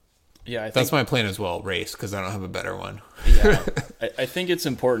 Yeah, that's my plan as well, race, because I don't have a better one. Yeah, I think it's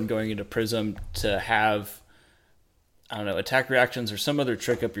important going into Prism to have, I don't know, attack reactions or some other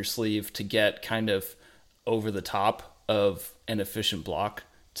trick up your sleeve to get kind of over the top of an efficient block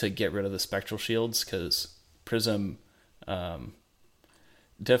to get rid of the spectral shields, because Prism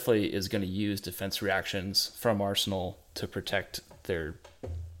definitely is going to use defense reactions from Arsenal to protect their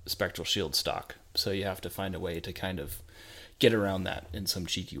spectral shield stock. So you have to find a way to kind of get around that in some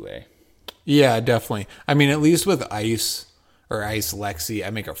cheeky way. Yeah, definitely. I mean, at least with Ice or Ice Lexi, I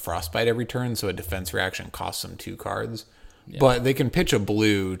make a Frostbite every turn, so a defense reaction costs them 2 cards. Yeah. But they can pitch a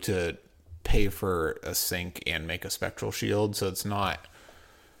blue to pay for a sink and make a spectral shield, so it's not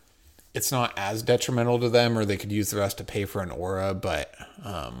as detrimental to them, or they could use the rest to pay for an aura, but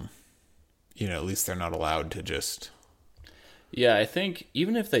at least they're not allowed to just... Yeah, I think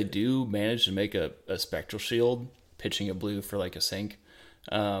even if they do manage to make a spectral shield, pitching a blue for like a sink,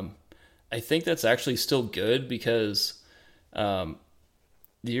 I think that's actually still good, because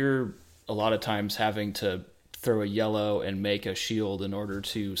you're a lot of times having to throw a yellow and make a shield in order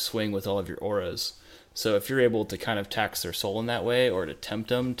to swing with all of your auras. So if you're able to kind of tax their soul in that way, or to tempt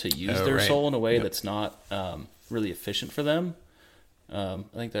them to use their soul in a way that's not really efficient for them, I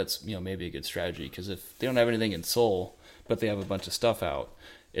think that's maybe a good strategy, because if they don't have anything in soul, but they have a bunch of stuff out,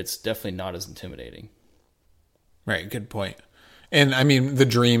 it's definitely not as intimidating. Right, good point. And I mean, the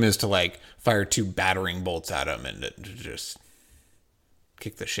dream is to like fire 2 battering bolts at them and to just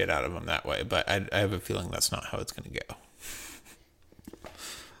kick the shit out of them that way. But I have a feeling that's not how it's going to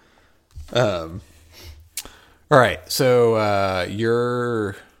go. All right. So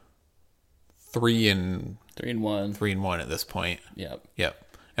you're 3-1. 3-1 at this point. Yep.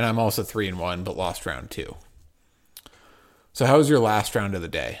 And I'm also 3-1, but lost round 2. So how was your last round of the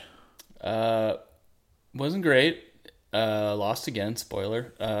day? Wasn't great. Lost again.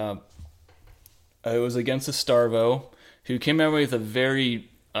 Spoiler. I was against a Starvo who came out with a very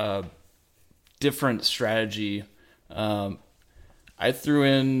different strategy. I threw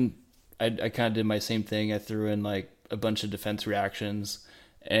in. I kind of did my same thing. I threw in like a bunch of defense reactions,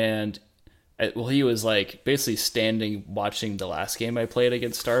 and he was like basically standing watching the last game I played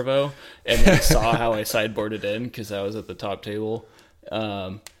against Starvo, and then saw how I sideboarded in because I was at the top table.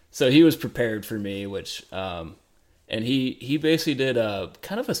 So he was prepared for me, which and he basically did a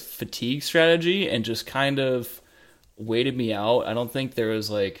kind of a fatigue strategy and just kind of waited me out. I don't think there was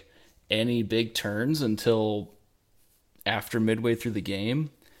like any big turns until after midway through the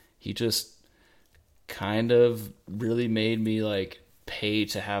game. He just kind of really made me like pay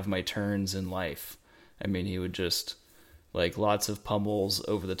to have my turns in life. I mean, he would just like lots of pummels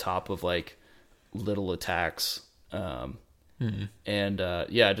over the top of like little attacks. And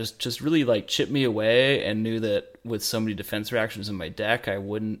just really like chip me away, and knew that with so many defense reactions in my deck, I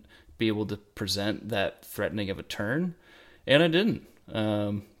wouldn't be able to present that threatening of a turn, and I didn't. Tip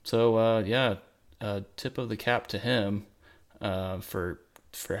of the cap to him for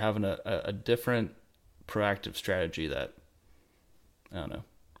having a different proactive strategy that, I don't know.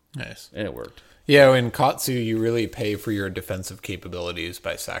 Nice. And it worked. Yeah, in Katsu, you really pay for your defensive capabilities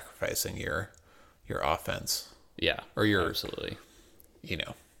by sacrificing your offense. Yeah, or your absolutely.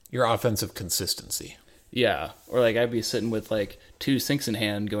 Your offensive consistency. Yeah, or like I'd be sitting with like 2 sinks in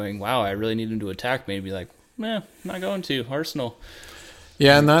hand, going, "Wow, I really need him to attack me." And be like, "Nah, not going to Arsenal."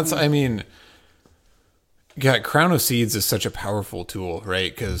 Yeah, and that's, I mean, yeah, Crown of Seeds is such a powerful tool,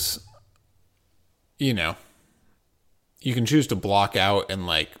 right? Because you can choose to block out and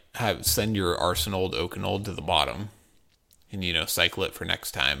like send your Arsenal Oakenold to the bottom, and cycle it for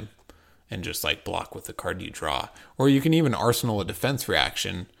next time. And just like block with the card you draw. Or you can even Arsenal a defense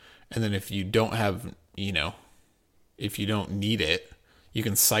reaction. And then if you don't have, if you don't need it, you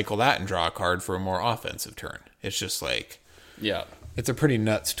can cycle that and draw a card for a more offensive turn. It's just like, yeah, it's a pretty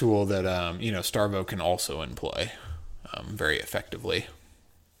nuts tool that, Starvo can also employ very effectively.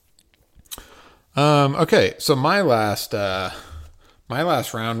 Okay. So my last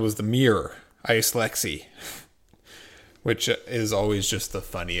round was the Mirror Ice Lexi, which is always just the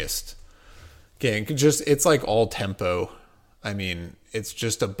funniest. It's like all tempo. I mean, it's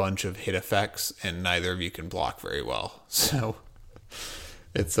just a bunch of hit effects, and neither of you can block very well. So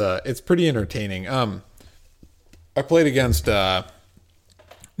it's pretty entertaining. I played against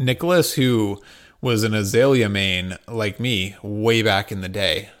Nicholas, who was an Azalea main like me way back in the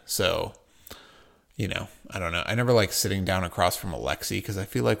day. So, I don't know. I never like sitting down across from Alexi because I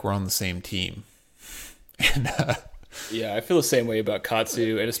feel like we're on the same team. And yeah, I feel the same way about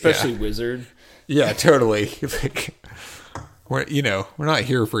Katsu, and especially Wizard. Yeah, totally. Like, we're not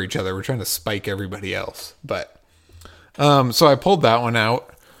here for each other. We're trying to spike everybody else. But so I pulled that one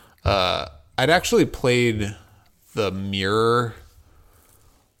out. I'd actually played the Mirror,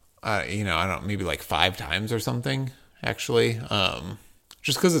 I don't know, maybe like 5 times or something, actually.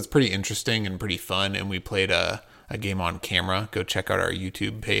 Just because it's pretty interesting and pretty fun. And we played a game on camera. Go check out our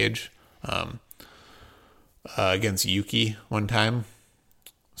YouTube page. Against Yuki one time.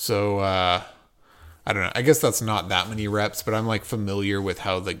 So, I don't know. I guess that's not that many reps, but I'm like familiar with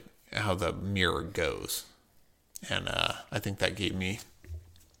how the Mirror goes, and I think that gave me,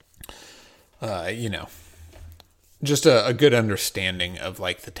 just a good understanding of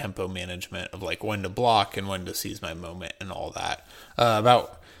like the tempo management of like when to block and when to seize my moment and all that.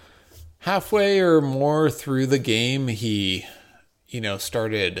 About halfway or more through the game, he,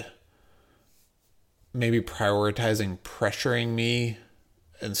 started maybe prioritizing pressuring me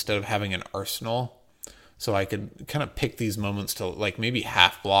instead of having an Arsenal. So I could kind of pick these moments to like maybe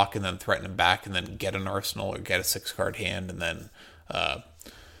half block and then threaten him back and then get an Arsenal or get a 6-card hand and then,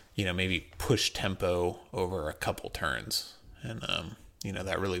 maybe push tempo over a couple turns. And,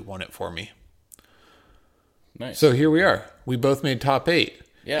 that really won it for me. Nice. So here we are. We both made top 8.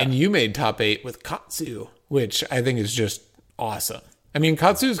 Yeah. And you made top 8 with Katsu, which I think is just awesome. I mean,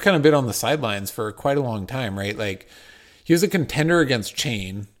 Katsu's kind of been on the sidelines for quite a long time, right? Like, he was a contender against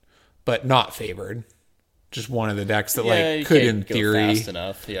Chain, but not favored. Just one of the decks that could in theory fast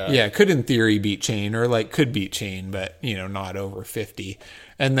enough. Yeah, could in theory beat Chain, or like could beat Chain, but not over 50.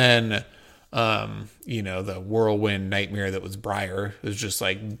 And then the Whirlwind Nightmare that was Briar was just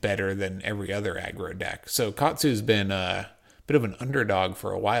like better than every other aggro deck. So Katsu's been a bit of an underdog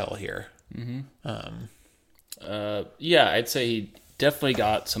for a while here. Mm-hmm. Yeah, I'd say he definitely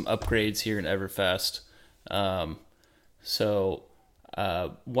got some upgrades here in Everfest. So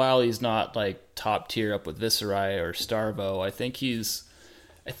while he's not like top tier up with Viserai or Starvo, I think he's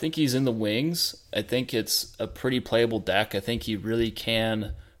in the wings. I think it's a pretty playable deck. I think he really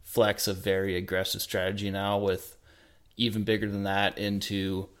can flex a very aggressive strategy now with even bigger than that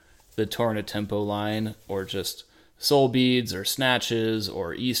into the Torrent Tempo line, or just Soul Beads or Snatches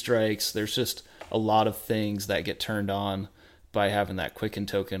or E-Strikes. There's just a lot of things that get turned on by having that Quicken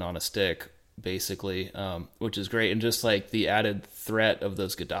token on a stick, basically, which is great. And just like the added threat of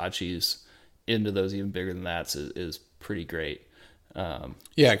those Gadachis into those even bigger than that is pretty great. Yeah,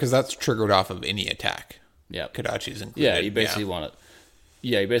 because that's triggered off of any attack. Yeah, Gadachis included. Yeah, you basically want a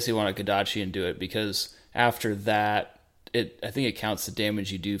Gadachi and do it, because after that, I think it counts the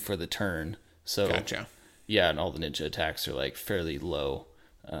damage you do for the turn. So gotcha. Yeah, and all the ninja attacks are like fairly low.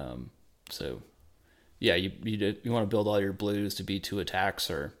 So yeah, you want to build all your blues to be 2 attacks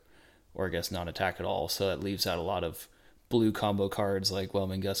or I guess non-attack at all. So that leaves out a lot of blue combo cards like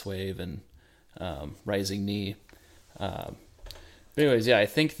Whelming Gust Wave and Rising Knee. But anyways, yeah, I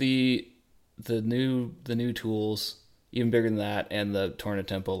think the new tools, even bigger than that, and the Torrent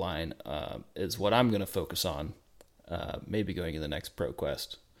Tempo line is what I'm going to focus on. Maybe going in the next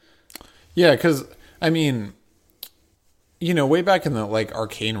ProQuest. Yeah, because I mean, way back in the like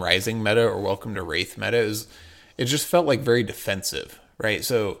Arcane Rising meta or Welcome to Wraith meta, it just felt like very defensive, right?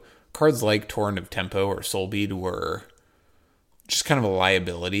 So cards like Torrent of Tempo or Soulbead were just kind of a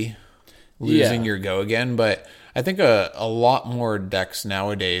liability, losing your go again. But I think a lot more decks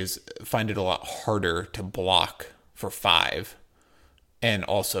nowadays find it a lot harder to block for 5 and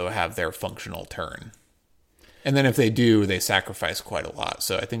also have their functional turn. And then if they do, they sacrifice quite a lot.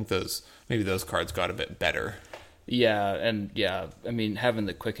 So I think those cards got a bit better. Yeah, and yeah, I mean, having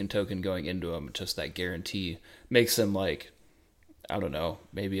the Quicken token going into them, just that guarantee, makes them like, I don't know,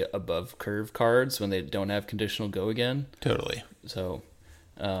 maybe above curve cards when they don't have conditional go again. Totally. So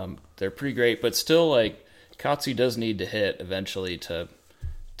they're pretty great, but still, like, Katsu does need to hit eventually to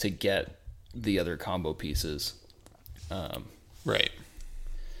get the other combo pieces. Right.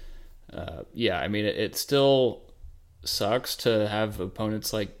 Yeah, I mean, it still sucks to have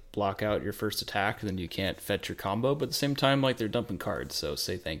opponents like block out your first attack and then you can't fetch your combo, but at the same time, like, they're dumping cards, so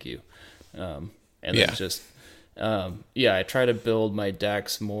say thank you. And it's just I try to build my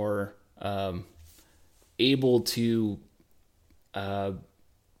decks more able to go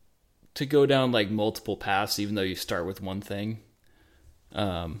down like multiple paths, even though you start with one thing.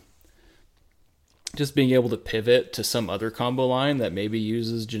 Just being able to pivot to some other combo line that maybe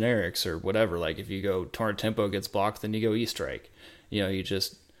uses generics or whatever. Like if you go Torrent Tempo gets blocked, then you go E-Strike. You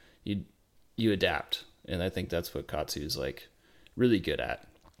adapt. And I think that's what Katsu is like really good at.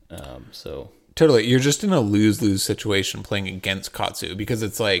 Totally. You're just in a lose-lose situation playing against Katsu, because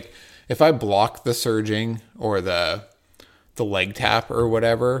it's like, if I block the surging or the leg tap or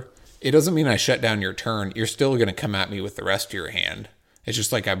whatever, it doesn't mean I shut down your turn. You're still going to come at me with the rest of your hand. It's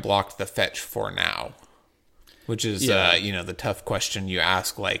just like I blocked the fetch for now, which is, the tough question you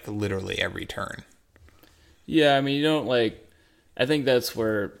ask like literally every turn. Yeah, I mean, you don't like... I think that's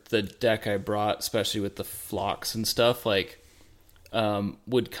where the deck I brought, especially with the flocks and stuff, like,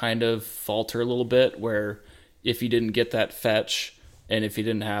 would kind of falter a little bit, where if you didn't get that fetch, and if you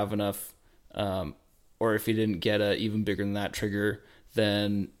didn't have enough, or if you didn't get a even bigger than that trigger,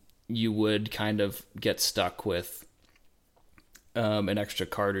 then you would kind of get stuck with an extra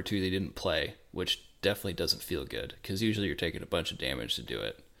card or two they didn't play, which definitely doesn't feel good, because usually you're taking a bunch of damage to do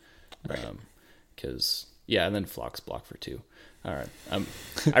it. Right. And then flocks block for 2. All right.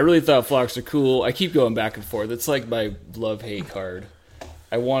 I really thought flocks are cool. I keep going back and forth. It's like my love-hate card.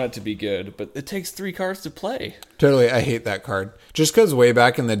 I want it to be good, but it takes 3 cards to play. Totally. I hate that card. Just because way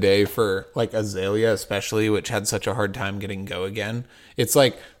back in the day for like Azalea especially, which had such a hard time getting go again, it's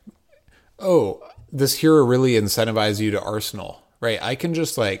like, oh, this hero really incentivizes you to Arsenal, right? I can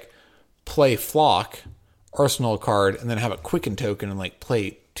just like play Flock, Arsenal card, and then have a Quicken token and like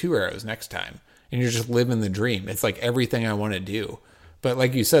play 2 arrows next time. And you're just living the dream. It's like everything I want to do. But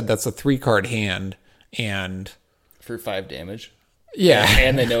like you said, that's a 3-card hand, and for 5 damage. Yeah.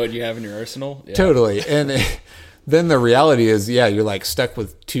 And they know what you have in your arsenal. Yeah. Totally. And then the reality is, you're like stuck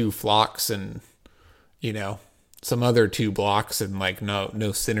with 2 flocks and, some other 2 blocks and like no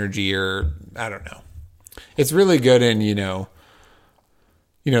synergy, or I don't know. It's really good in,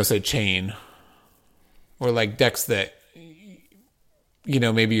 say chain, or like decks that,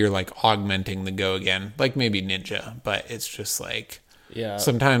 maybe you're like augmenting the go again, like maybe Ninja, but it's just like,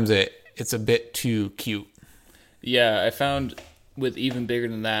 sometimes it's a bit too cute. Yeah, I found with even bigger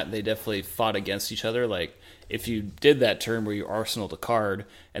than that, they definitely fought against each other. Like if you did that turn where you arsenaled a card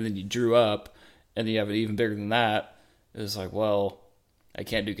and then you drew up and then you have it even bigger than that, it's like, well, I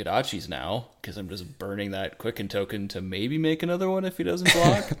can't do Kodachis now because I'm just burning that Quicken token to maybe make another one if he doesn't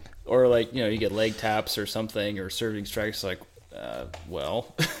block. Or like, you get leg taps or something, or serving strikes, like,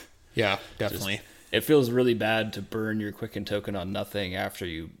 well. Yeah, definitely. It feels really bad to burn your Quicken token on nothing after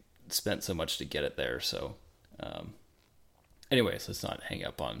you spent so much to get it there. So, anyways, let's not hang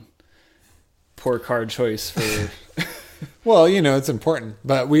up on poor card choice for... Well, it's important,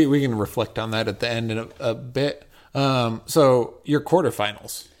 but we can reflect on that at the end in a bit. So your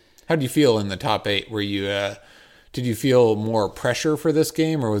quarterfinals, how do you feel in the top 8? Were you, did you feel more pressure for this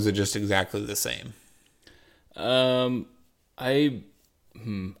game, or was it just exactly the same? I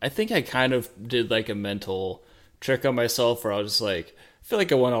think I kind of did like a mental trick on myself where I was just like, I feel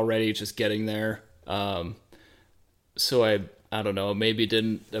like I won already just getting there. So I don't know, maybe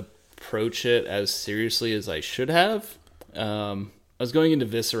didn't approach it as seriously as I should have. I was going into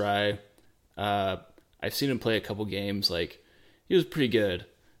Viserai. I've seen him play a couple games. Like, he was pretty good.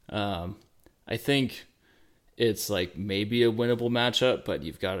 I think it's like maybe a winnable matchup, but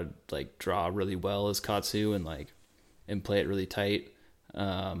you've got to like draw really well as Katsu and play it really tight.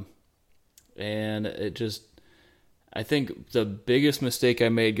 And it just, I think the biggest mistake I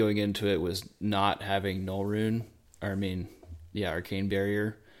made going into it was not having Null Rune, Arcane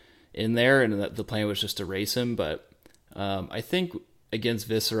Barrier in there, and the plan was just to race him. But I think against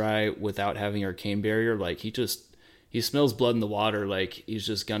Viserai without having Arcane Barrier, like he smells blood in the water. Like he's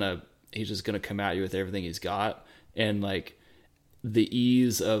just gonna come at you with everything he's got, and like the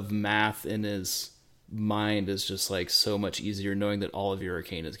ease of math in his mind is just like so much easier knowing that all of your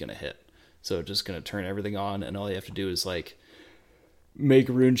Arcane is gonna hit. So just gonna turn everything on, and all you have to do is like make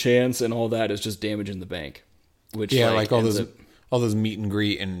Rune Chance, and all that is just damage in the bank. Which like all those meet and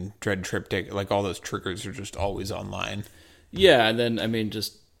greet and Dread Triptych, like all those triggers are just always online. Yeah, and then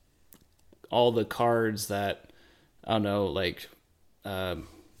just all the cards that I don't know, like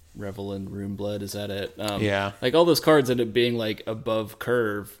Revel in Rune Blood, is that it? Yeah, like all those cards end up being like above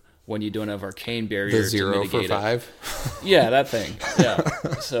curve when you don't have Arcane Barrier. The 0 for 5. Yeah, that thing. Yeah.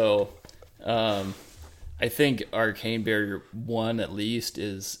 So, I think Arcane Barrier 1 at least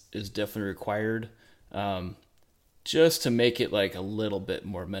is definitely required, just to make it like a little bit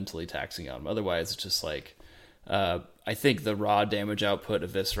more mentally taxing on him. Otherwise, it's just like, I think the raw damage output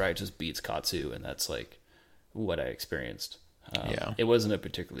of Viserai just beats Katsu, and that's like what I experienced. It wasn't a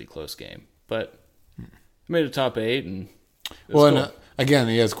particularly close game, but I made a top 8, and cool. And again,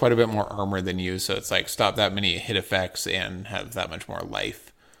 he has quite a bit more armor than you, so it's like stop that many hit effects and have that much more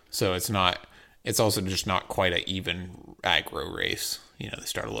life. So it's also just not quite an even aggro race. They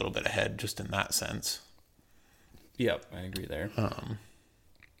start a little bit ahead just in that sense. Yep, I agree there.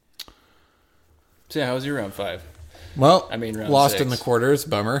 So yeah, how was your round 5? Well, round lost 6. in the quarters,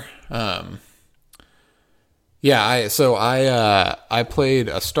 bummer. I played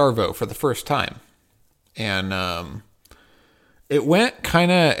a Starvo for the first time, and it went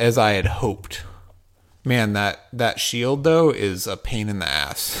kind of as I had hoped. Man, that shield though is a pain in the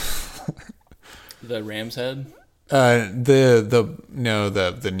ass. The Ram's Head? The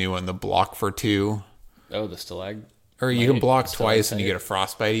new one, the block for 2. Oh, the Stalag. Or you can block twice and you get a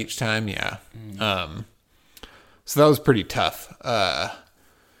frostbite each time. Yeah. So that was pretty tough.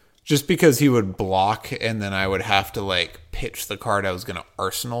 Just because he would block and then I would have to like pitch the card I was going to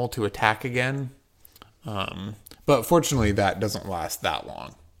arsenal to attack again. But fortunately that doesn't last that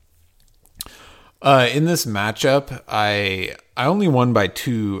long. In this matchup, I only won by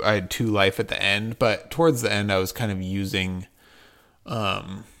 2. I had 2 life at the end, but towards the end I was kind of using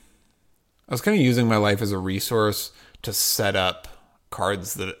my life as a resource to set up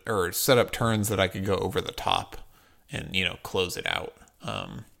cards set up turns that I could go over the top and, close it out.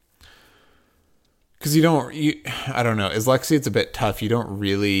 Cause I don't know, as Lexi, it's a bit tough. You don't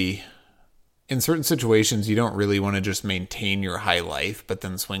really, in certain situations, you don't really want to just maintain your high life, but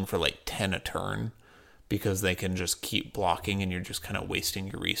then swing for like 10 a turn because they can just keep blocking and you're just kind of wasting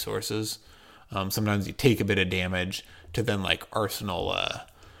your resources. Sometimes you take a bit of damage to then like arsenal,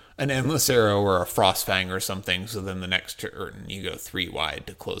 an Endless Arrow or a Frostfang or something, so then the next turn you go 3 wide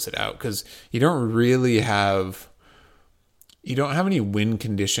to close it out, because you don't have any win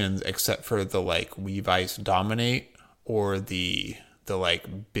conditions except for the like Weave Ice Dominate or the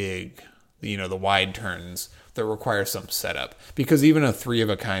like big, the wide turns that require some setup, because even a 3 of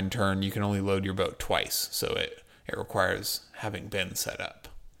a kind turn you can only load your boat twice, so it requires having been set up.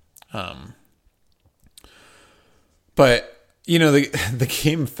 But the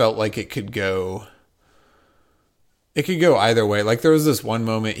game felt like it could go either way. Like there was this one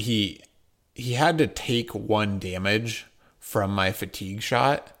moment he he had to take 1 damage from my fatigue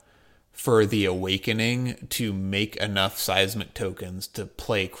shot for the awakening to make enough seismic tokens to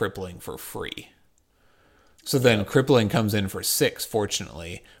play crippling for free. So then crippling comes in for 6,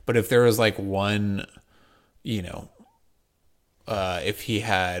 fortunately. But if there was like 1, if he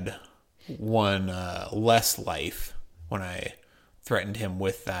had 1 less life when I threatened him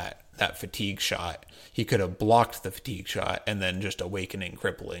with that fatigue shot, he could have blocked the fatigue shot and then just awakening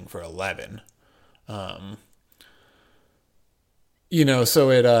crippling for 11. So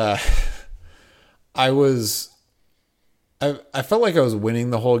it I felt like I was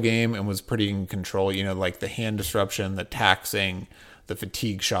winning the whole game and was pretty in control, like the hand disruption, the taxing, the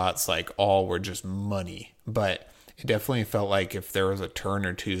fatigue shots, like all were just money. But it definitely felt like if there was a turn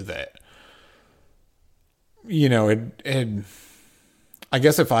or two that, I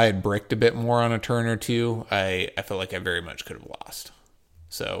guess if I had bricked a bit more on a turn or two, I felt like I very much could have lost.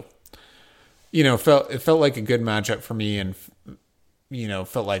 So, it felt like a good matchup for me and,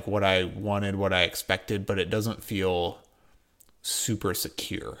 felt like what I wanted, what I expected, but it doesn't feel super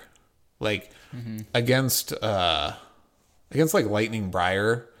secure. Like against like Lightning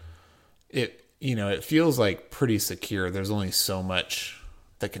Briar, it feels like pretty secure. There's only so much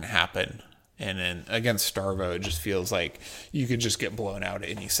that can happen. And then against Starvo, it just feels like you could just get blown out at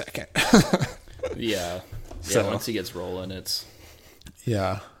any second. Yeah. So once he gets rolling, it's...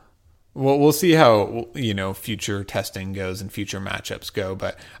 Yeah. Well, we'll see how, future testing goes and future matchups go.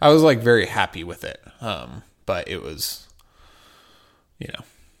 But I was, like, very happy with it. But it was,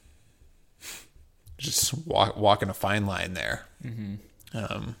 just walking a fine line there.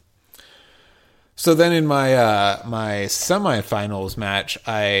 So then in my my semifinals match,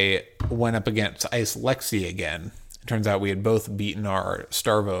 I went up against Ice Lexi again. It turns out we had both beaten our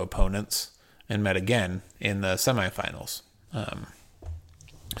Starvo opponents and met again in the semifinals.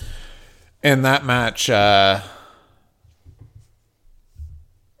 And that match kind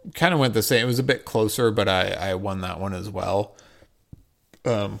of went the same. It was a bit closer, but I won that one as well,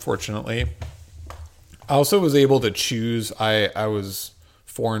 fortunately. I also was able to choose. I was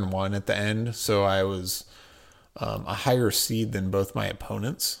 4-1 at the end, so I was a higher seed than both my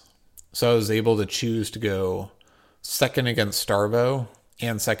opponents. So I was able to choose to go second against Starvo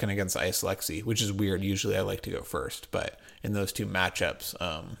and second against Ice Lexi, which is weird. Usually I like to go first, but in those two matchups,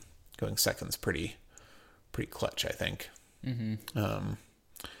 going second's pretty clutch, I think.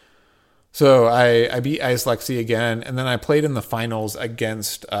 So I beat Ice Lexi again, and then I played in the finals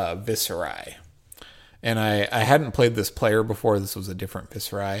against Viserai. And I hadn't played this player before. This was a different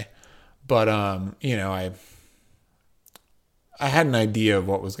Viserai. But, I had an idea of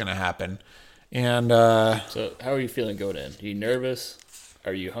what was going to happen. And So how are you feeling going in? Are you nervous?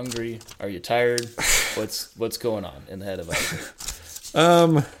 Are you hungry? Are you tired? What's going on in the head of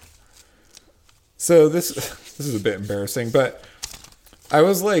Isaac? So this is a bit embarrassing, but I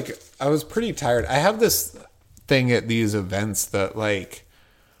was pretty tired. I have this thing at these events that, like,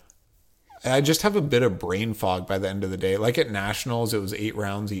 I just have a bit of brain fog by the end of the day. Like at Nationals, it was 8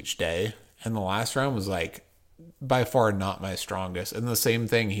 rounds each day. And the last round was like by far not my strongest. And the same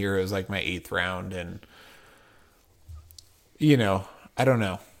thing here is like my 8th round. And, I don't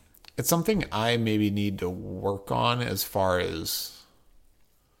know. It's something I maybe need to work on as far as,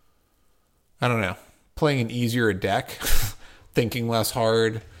 I don't know, playing an easier deck, thinking less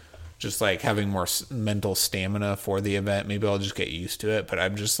hard. Just like having more mental stamina for the event. Maybe I'll just get used to it, but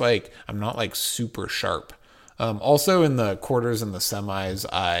I'm just like, I'm not like super sharp. Also in the quarters and the semis,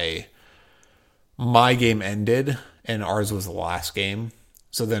 my game ended and ours was the last game.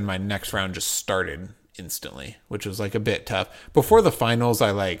 So then my next round just started instantly, which was like a bit tough. Before the finals, I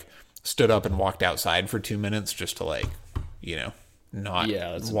like stood up and walked outside for 2 minutes just to like, not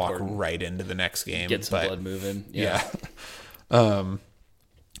walk important. Right into the next game. Get some blood moving. Yeah.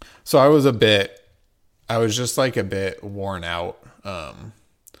 So I was just like a bit worn out,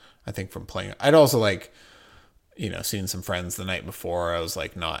 I think from playing. I'd also like, seen some friends the night before. I was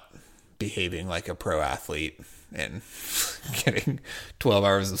like not behaving like a pro athlete and getting 12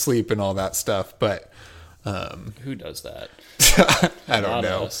 hours of sleep and all that stuff. But who does that? I don't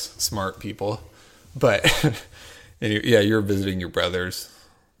know. Smart people. But anyway, you were visiting your brothers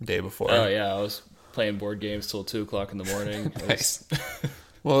the day before. Oh yeah, I was playing board games till 2:00 in the morning. Nice.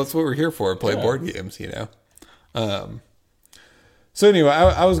 Well, that's what we're here for, play board games, So anyway,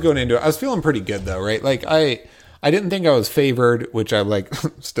 I was going into it. I was feeling pretty good, though, right? Like, I didn't think I was favored, which I, like,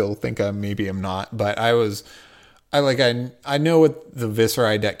 still think I maybe am not. But I know what the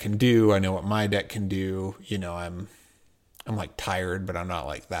Viserai deck can do. I know what my deck can do. I'm like, tired, but I'm not,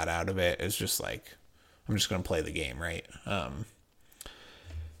 like, that out of it. It's just, like, I'm just going to play the game, right?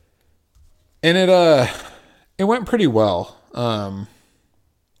 And it went pretty well.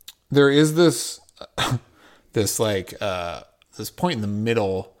 There is this this point in the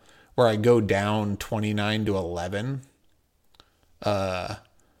middle where I go down 29 to 11,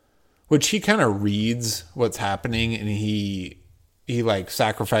 which he kind of reads what's happening, and he like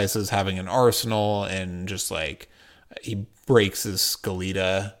sacrifices having an arsenal and just like he breaks his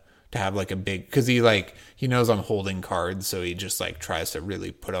Skeleta to have like a big, because he knows I'm holding cards, so he just like tries to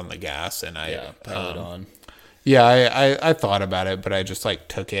really put on the gas, and pile it on. Yeah, I thought about it, but I just like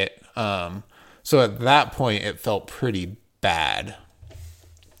took it. So at that point, it felt pretty bad.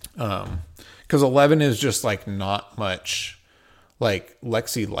 Because 11 is just like not much. Like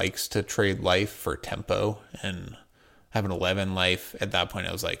Lexi likes to trade life for tempo, and having 11 life at that point,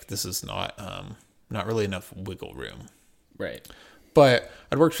 I was like, this is not really enough wiggle room. Right. But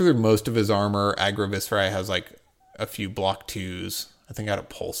I'd worked through most of his armor. Aggro-Viscerae has like a few block 2s. I think I had a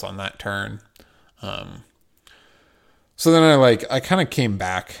pulse on that turn. So then I kind of came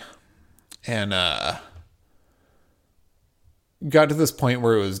back and got to this point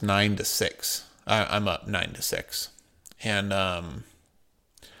where it was 9-6. I'm up 9-6. And I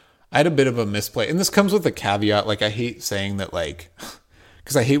had a bit of a misplay. And this comes with a caveat. Like, I hate saying that, like,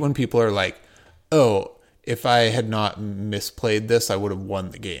 because I hate when people are like, oh, if I had not misplayed this, I would have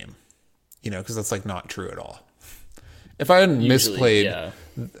won the game. You know, because that's like not true at all. If I hadn't misplayed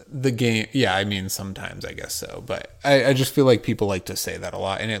the game, yeah, I mean, sometimes I guess so. But I just feel like people like to say that a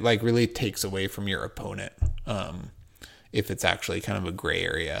lot. And it like really takes away from your opponent if it's actually kind of a gray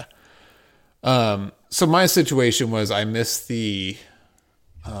area. So my situation was I missed the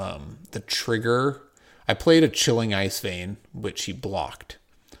trigger. I played a Chilling Ice Vein, which he blocked.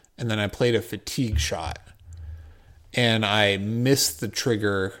 And then I played a Fatigue Shot. And I missed the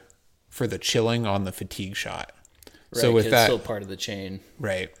trigger for the chilling on the Fatigue Shot. Right, so with that, it's still part of the chain.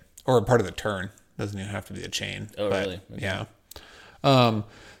 Right. Or part of the turn. Doesn't even have to be a chain. Oh, really? Okay. Yeah.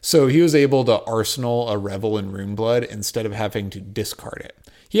 So he was able to arsenal a Revel in Runeblood instead of having to discard it.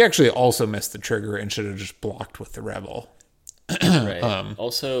 He actually also missed the trigger and should have just blocked with the Revel. Right.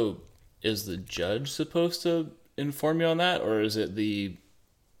 Also, is the judge supposed to inform you on that, or is it the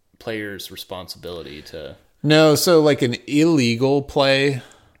player's responsibility to... No, so like an illegal play,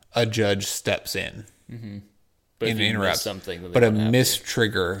 a judge steps in. Mm-hmm. But if and you interrupts miss something, but a missed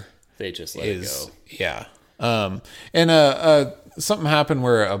trigger, they just let it go. Yeah. And something happened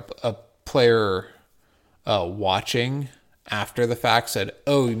where a player watching after the fact said,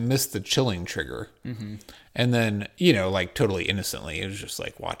 "Oh, you missed the chilling trigger," and then like totally innocently, it was just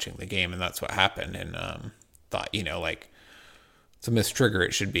like watching the game, and that's what happened, and thought like it's a missed trigger,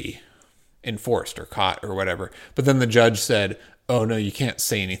 it should be enforced or caught or whatever. But then the judge said, "Oh no, you can't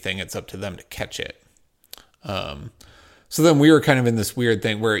say anything. It's up to them to catch it." So then we were kind of in this weird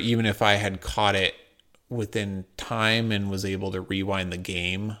thing where even if I had caught it within time and was able to rewind the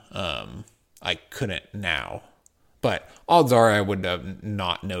game, I couldn't now. But odds are I would have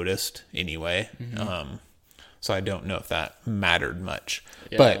not noticed anyway. So I don't know if that mattered much.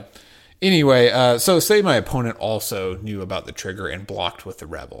 Yeah. But anyway, so say my opponent also knew about the trigger and blocked with the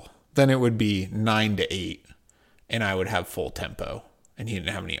Revel. Then it would be 9-8, and I would have full tempo, and he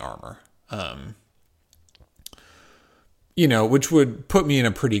didn't have any armor. Which would put me in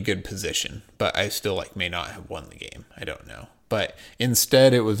a pretty good position, but I still may not have won the game. I don't know. But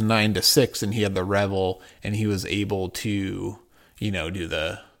instead it was 9-6, and he had the Revel, and he was able to, do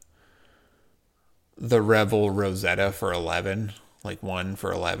the Revel Rosetta for 11, like 1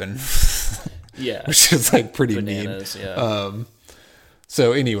 for 11. Yeah. Which is pretty bananas, mean. Yeah.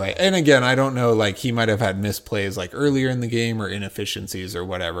 So anyway, and again, I don't know, he might have had misplays earlier in the game or inefficiencies or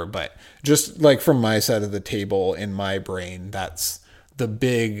whatever, but just from my side of the table in my brain, that's the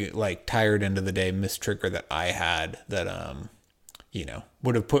big, tired end of the day mistrigger that I had that,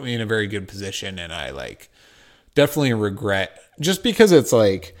 would have put me in a very good position. And I definitely regret, just because it's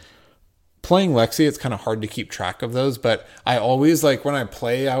playing Lexi, it's kind of hard to keep track of those, but I always when I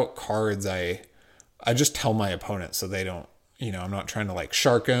play out cards, I just tell my opponent so they don't, I'm not trying to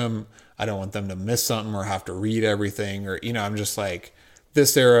shark them. I don't want them to miss something or have to read everything, or, I'm just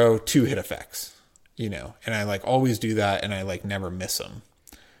this arrow, 2 hit effects, and I always do that, and I never miss them.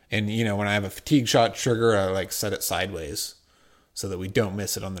 And, when I have a fatigue shot trigger, I set it sideways so that we don't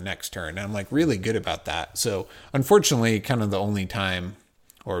miss it on the next turn. And I'm really good about that. So unfortunately, kind of the only time,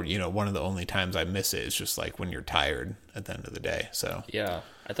 or, one of the only times I miss it is just when you're tired at the end of the day. So yeah,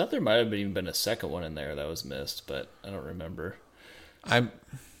 I thought there might have even been a second one in there that was missed, but I don't remember. I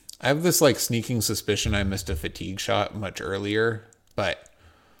have this sneaking suspicion I missed a fatigue shot much earlier, but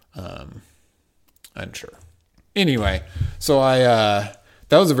unsure. Anyway, so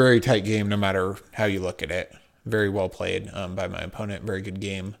that was a very tight game no matter how you look at it. Very well played by my opponent. Very good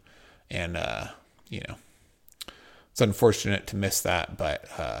game. And, it's unfortunate to miss that, but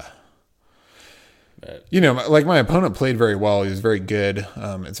like my opponent played very well. He was very good.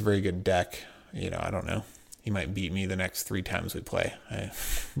 It's a very good deck. I don't know. He might beat me the next 3 times we play. I'm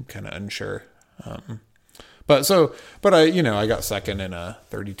kind of unsure. But I got second in a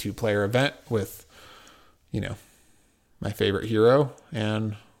 32 player event with, my favorite hero,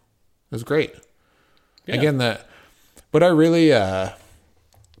 and it was great. Yeah. Again, but I really, and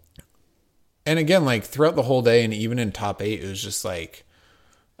again, like throughout the whole day and even in top 8, it was just like,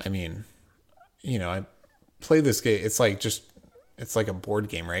 I play this game. It's like a board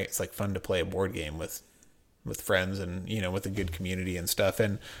game, right? It's like fun to play a board game with friends and, with a good community and stuff.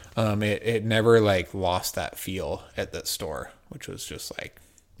 And, it never like lost that feel at that store, which was just like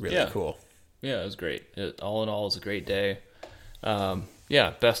really cool. Yeah, it was great. All in all, it was a great day.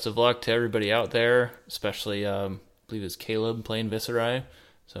 Best of luck to everybody out there, especially, I believe it's Caleb playing Viserai.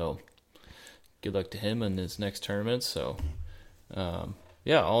 So good luck to him in his next tournament. So, all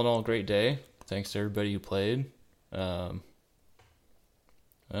in all, great day. Thanks to everybody who played. It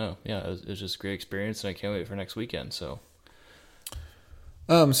was just a great experience, and I can't wait for next weekend. So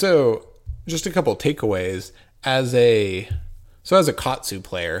just a couple takeaways as a Katsu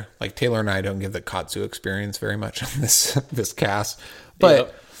player. Like Taylor and I don't give the Katsu experience very much on this cast,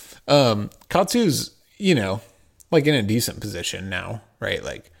 but Katsu's like in a decent position now, right?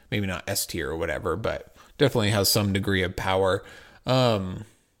 Like maybe not S tier or whatever, but definitely has some degree of power. How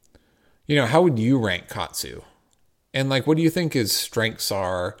would you rank Katsu? And like, what do you think his strengths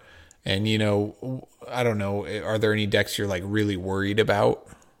are? And, I don't know, are there any decks you're like really worried about?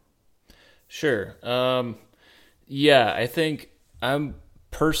 Sure. I think I'm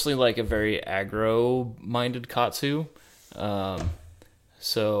personally like a very aggro-minded Katsu. I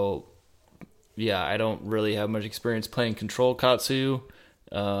don't really have much experience playing control Katsu.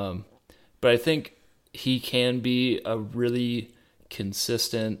 But I think he can be a really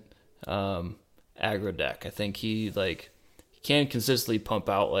consistent aggro deck. I think he can consistently pump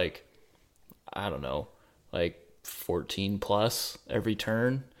out 14 plus every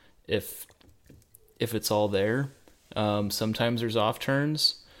turn if it's all there. Sometimes there's off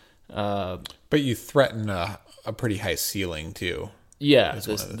turns. But you threaten a pretty high ceiling too. Yeah,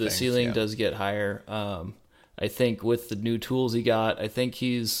 the ceiling does get higher. I think with the new tools he got, I think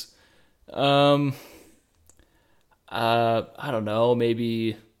he's I don't know,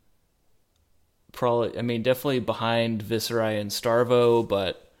 maybe probably, definitely behind Viserai and Starvo,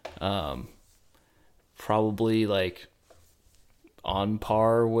 but probably like on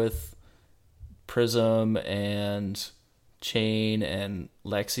par with Prism and Chain and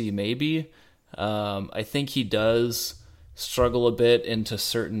Lexi maybe. I think he does struggle a bit into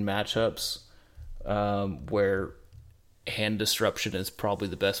certain matchups where hand disruption is probably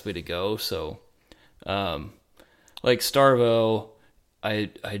the best way to go. So like Starvo, I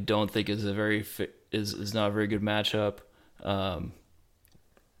don't think is not a very good matchup.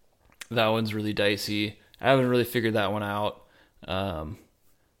 That one's really dicey. I haven't really figured that one out. I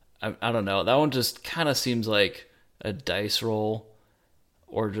don't know. That one just kind of seems like a dice roll,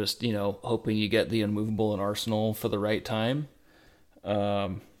 or just hoping you get the unmovable in Arsenal for the right time.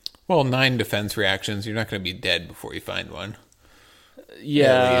 Well, 9 defense reactions. You're not going to be dead before you find one.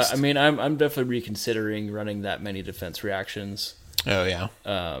 Yeah, I'm definitely reconsidering running that many defense reactions. Oh yeah.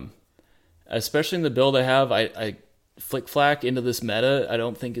 Especially in the build I have, I flick flack into this meta. I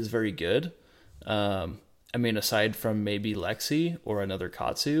don't think is very good. Aside from maybe Lexi or another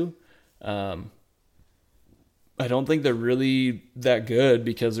Katsu, I don't think they're really that good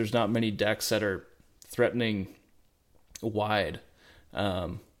because there's not many decks that are threatening wide.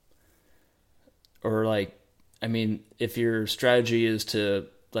 If your strategy is to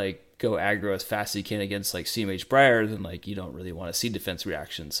go aggro as fast as you can against CMH Briar, then you don't really want to see defense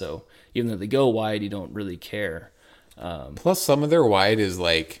reaction. So even though they go wide, you don't really care. Plus some of their wide is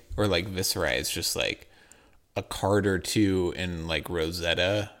Viserai is just a card or two in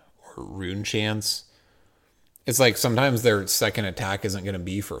Rosetta or Rune Chance. It's sometimes their second attack isn't going to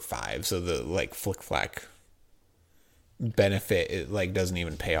be for 5, so the flick flack benefit doesn't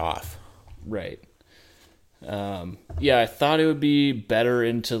even pay off. Right. I thought it would be better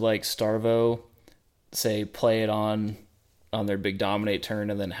into Starvo, say play it on their big dominate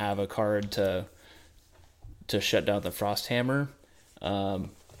turn and then have a card to shut down the Frost Hammer.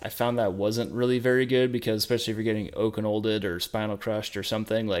 I found that wasn't really very good because especially if you're getting Oaken-Olded or Spinal Crushed or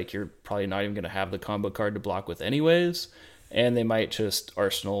something, you're probably not even going to have the combo card to block with anyways, and they might just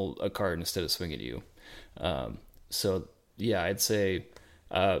Arsenal a card instead of swing at you. I'd say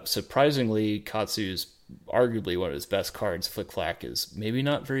Surprisingly, Katsu's arguably one of his best cards. Flick Flack is maybe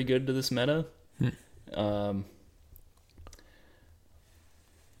not very good to this meta.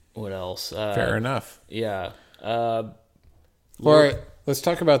 What else? Fair enough. Yeah. All right, let's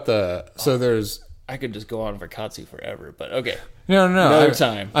talk about so there's... I could just go on for Katsu forever, but okay. No. Another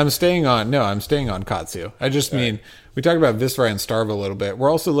time. I'm staying on Katsu. I just mean, we talked about Viscera and Starve a little bit. We're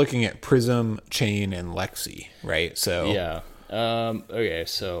also looking at Prism, Chain, and Lexi, right? So yeah. Okay,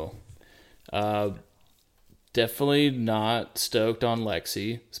 so definitely not stoked on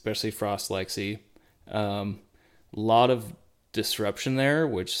Lexi, especially Frost Lexi. Lot of disruption there,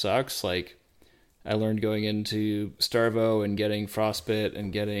 which sucks. Like, I learned going into Starvo and getting Frostbit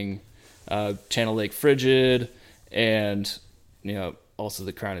and getting Channel Lake Frigid and, also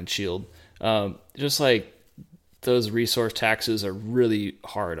the Crown and Shield. Just like those resource taxes are really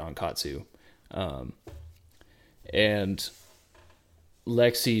hard on Katsu. And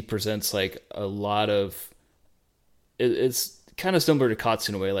Lexi presents like a lot of... It's kind of similar to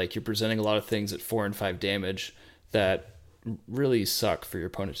Katsu in a way. Like, you're presenting a lot of things at 4 and 5 damage that really suck for your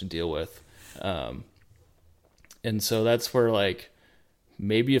opponent to deal with. And so that's where, like,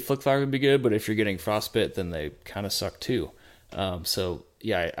 maybe a Flick Flag would be good, but if you're getting Frostbit, then they kind of suck too. So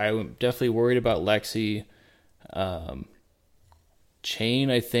yeah, I'm definitely worried about Lexi. Chain,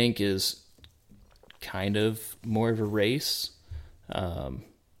 I think, is kind of more of a race.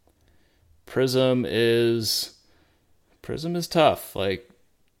 Prism is tough. Like,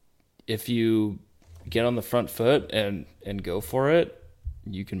 if you get on the front foot and go for it,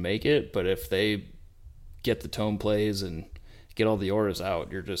 you can make it. But if they get the tome plays and get all the auras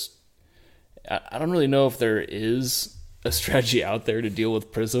out, you're just... I don't really know if there is a strategy out there to deal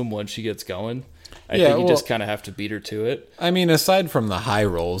with Prism once she gets going. I think you just kind of have to beat her to it. I mean, aside from the high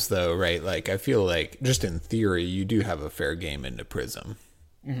rolls, though, right? Like, I feel like, just in theory, you do have a fair game into Prism.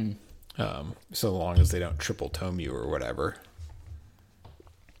 Mm-hmm. So long as they don't triple tome you or whatever.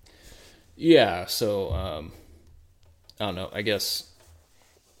 Yeah, so, I don't know. I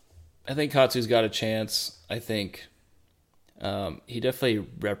think Katsu's got a chance. I think he definitely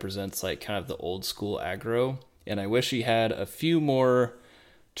represents, like, kind of the old school aggro, and I wish he had a few more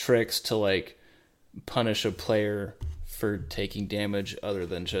tricks to, like, punish a player for taking damage other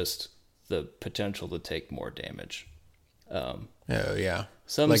than just the potential to take more damage. Oh, yeah.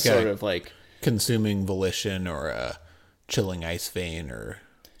 Some like sort of, like... Consuming Volition or a Chilling Ice Vein or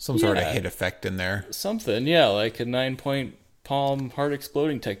some sort of hit effect in there. Something, yeah, like a 9-point palm heart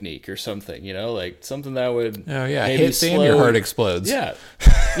exploding technique or something, like something that would... Oh, yeah, hits and your heart explodes. Yeah,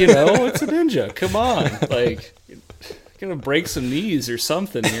 it's a ninja. Come on. Like, gonna break some knees or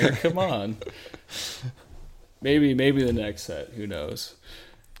something here. Come on. Maybe the next set. Who knows?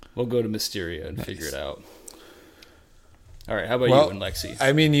 We'll go to Mysteria and figure it out. All right, how about you and Lexi?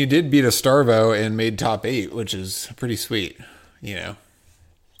 I mean, you did beat a Starvo and made top 8, which is pretty sweet,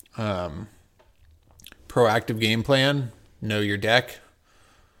 Proactive game plan, know your deck.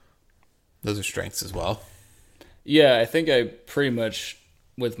 Those are strengths as well. Yeah, I think I pretty much,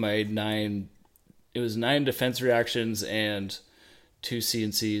 with my 9 defense reactions and 2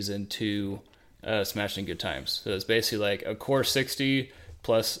 CNCs and 2 smashing good times. So it's basically like a core 60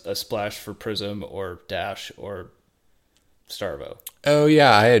 plus a splash for Prism or Dash or Starvo. Oh,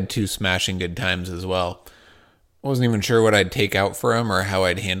 yeah, I had 2 smashing good times as well. I wasn't even sure what I'd take out for him or how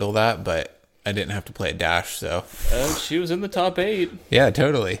I'd handle that, but I didn't have to play a Dash, so... She was in the top 8. Yeah,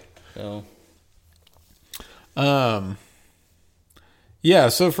 totally. So... Yeah,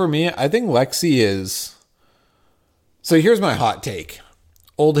 so for me, I think Lexi is... So here's my hot take.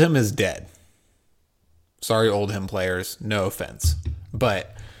 Oldhim is dead. Sorry, Oldhim players. No offense.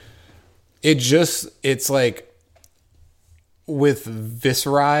 But it's like... With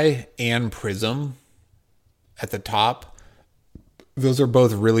Viscerai and Prism at the top, those are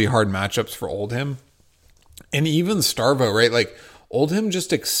both really hard matchups for Oldhim. And even Starvo, right? Like, Oldhim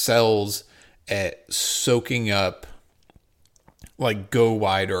just excels at soaking up, like, go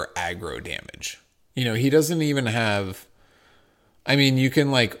wide or aggro damage. He doesn't even have... I mean, you can,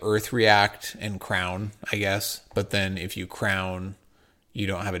 like, Earth React and Crown, I guess. But then if you Crown... You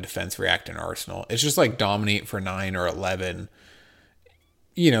don't have a defense react in Arsenal. It's just like dominate for 9 or 11.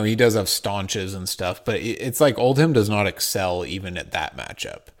 He does have staunches and stuff, but it's like Oldhim does not excel even at that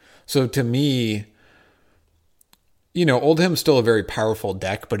matchup. So to me, Oldhim's still a very powerful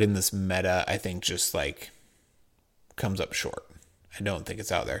deck, but in this meta, I think just like comes up short. I don't think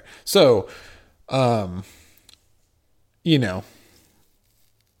it's out there. So, following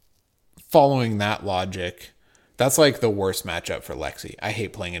that logic, that's like the worst matchup for Lexi. I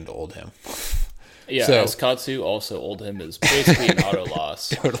hate playing into Oldhim. Yeah, So, as Katsu, also Oldhim is basically an auto loss.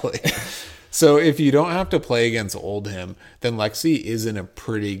 totally. So if you don't have to play against Oldhim, then Lexi is in a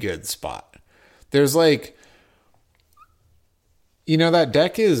pretty good spot. There's like, that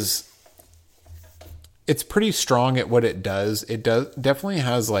deck it's pretty strong at what it does. It definitely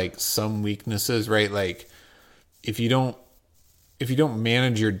has like some weaknesses, right? Like if you don't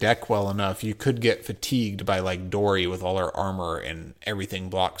manage your deck well enough, you could get fatigued by like Dory with all her armor and everything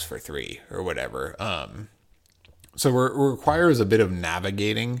blocks for 3 or whatever. So it requires a bit of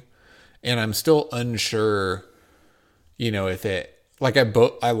navigating, and I'm still unsure, if it, like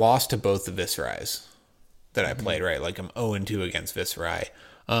I lost to both the Viscerais that I played, right? Like I'm 0-2 against Viscerai.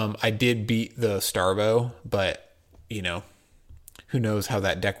 I did beat the Starvo, but who knows how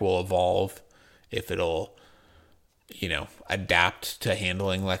that deck will evolve, if it'll, adapt to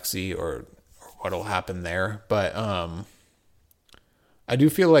handling Lexi or what'll happen there. But I do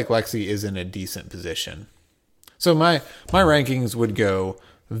feel like Lexi is in a decent position. So my rankings would go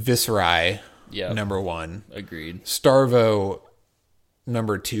Viscerai, number 1. Agreed. Starvo,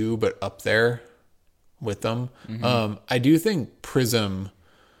 number 2, but up there with them. I do think Prism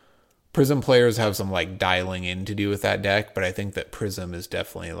players have some like dialing in to do with that deck, but I think that Prism is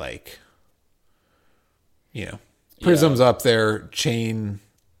definitely like, Prism's up there. Chain,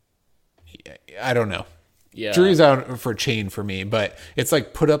 I don't know. Yeah. Jury's out for Chain for me, but it's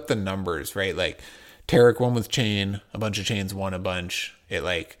like put up the numbers, right? Like Tarek won with Chain, a bunch of Chains won a bunch. It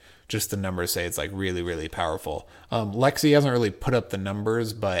like, just the numbers say it's like really, really powerful. Lexi hasn't really put up the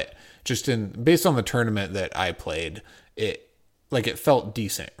numbers, but just based on the tournament that I played, it felt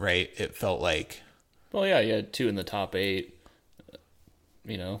decent, right? It felt like, well, yeah, you had 2 in the top 8,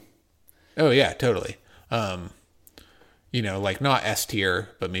 Oh yeah, totally. Like not S tier,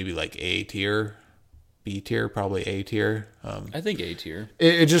 but maybe like A tier, B tier, probably A tier. I think A tier.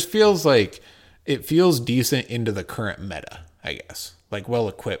 It just feels like it feels decent into the current meta, I guess. Like well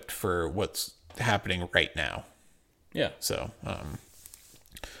equipped for what's happening right now. Yeah. So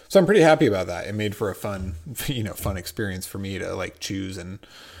I'm pretty happy about that. It made for a fun experience for me to like choose and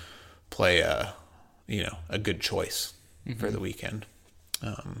play a good choice for the weekend.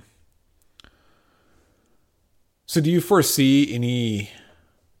 So do you foresee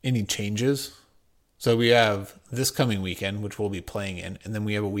any changes? So we have this coming weekend, which we'll be playing in, and then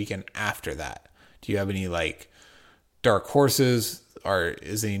we have a weekend after that. Do you have any like dark horses, or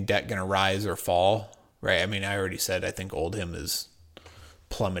is any deck going to rise or fall? Right. I mean, I already said, I think Oldhim is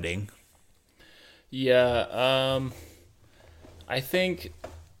plummeting. Yeah. I think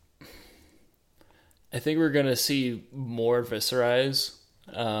we're going to see more Viscerais,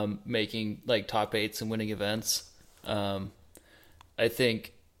 making like top 8s and winning events. I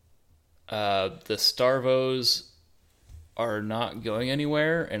think, the Starvos are not going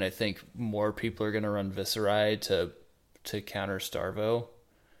anywhere, and I think more people are going to run Viscerai to counter Starvo.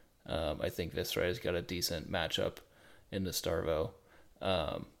 I think Viscerai's got a decent matchup in the Starvo.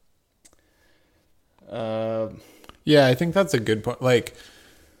 Yeah, I think that's a good point. Like,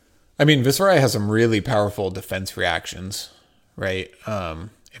 I mean, Viscerai has some really powerful defense reactions, right?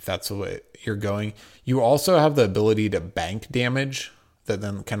 If that's the way you're going. You also have the ability to bank damage that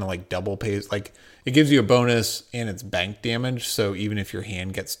then kind of like double pays. Like, it gives you a bonus and it's bank damage. So even if your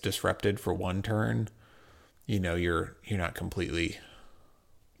hand gets disrupted for one turn, you're not completely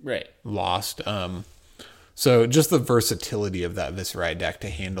right lost. So just the versatility of that Viscerai deck to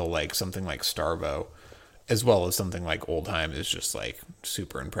handle like something like Starvo, as well as something like Oldhim, is just like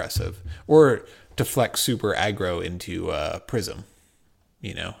super impressive. Or to flex super aggro into Prism,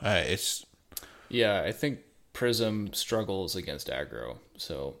 it's. Yeah, I think Prism struggles against aggro,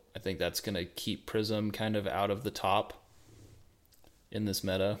 so I think that's going to keep Prism kind of out of the top in this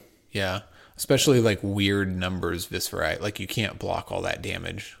meta. Yeah, especially like weird numbers Viscerai. Like you can't block all that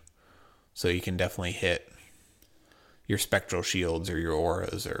damage, so you can definitely hit your spectral shields or your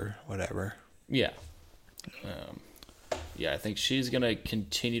auras or whatever. Yeah. I think she's going to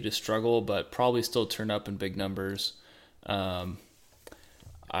continue to struggle, but probably still turn up in big numbers. I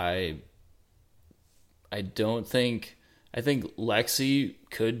think Lexi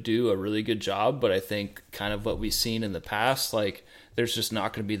could do a really good job, but I think kind of what we've seen in the past, like there's just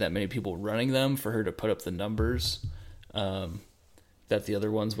not going to be that many people running them for her to put up the numbers that the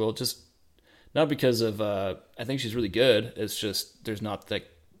other ones will. Just not because of I think she's really good. It's just there's not that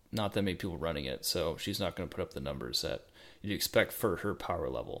many people running it, so she's not going to put up the numbers that you'd expect for her power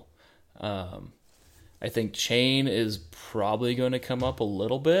level. I think Chain is probably going to come up a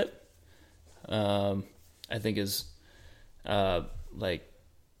little bit. I think is like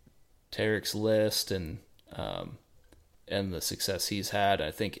Tarek's list and the success he's had.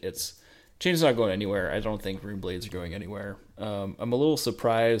 I think it's Chain's not going anywhere. I don't think Rune Blades are going anywhere. I'm a little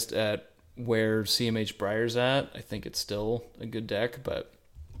surprised at where CMH Briar's at. I think it's still a good deck, but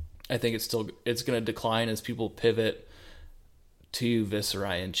I think it's going to decline as people pivot to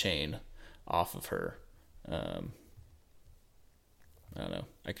Viserai and Chain off of her. I don't know.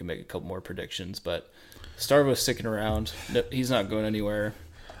 I can make a couple more predictions, but Starvo's sticking around. No, he's not going anywhere.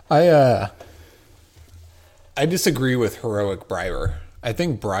 I disagree with Heroic Briar. I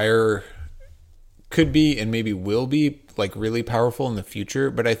think Briar could be and maybe will be like really powerful in the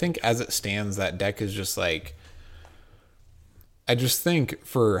future, but I think as it stands, that deck is just like, I just think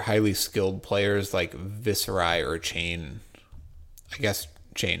for highly skilled players like Viserai or Chain, I guess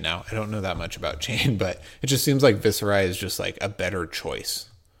Chain now, I don't know that much about Chain, but it just seems like Viserai is just like a better choice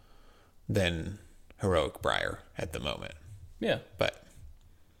than Heroic Briar at the moment. Yeah. But,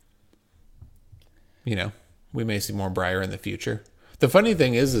 you know, we may see more Briar in the future. The funny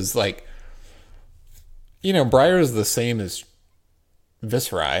thing is like, you know, Briar is the same as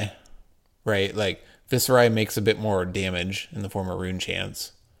Viserai, right? Like, Viserai makes a bit more damage in the form of Rune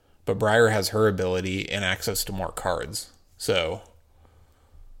Chance, but Briar has her ability and access to more cards. So,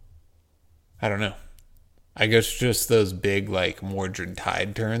 I don't know. I guess just those big, like, Mordred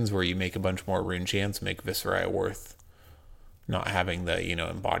Tide turns where you make a bunch more Rune Chance make Viserai worth not having the, you know,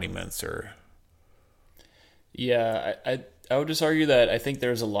 embodiments or... Yeah, I would just argue that I think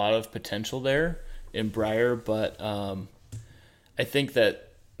there's a lot of potential there in Briar, but I think that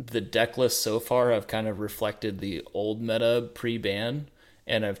the deck lists so far have kind of reflected the old meta pre-ban,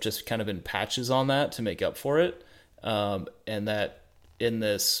 and I've just kind of been patches on that to make up for it, and that in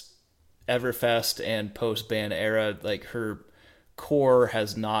this Everfest and post-ban era, like, her core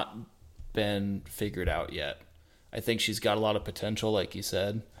has not been figured out yet. I think she's got a lot of potential, like you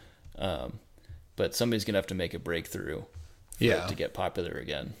said, but somebody's gonna have to make a breakthrough for it to get popular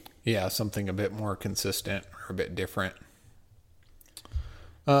again. Yeah, something a bit more consistent or a bit different.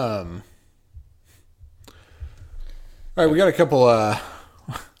 All right, we got a couple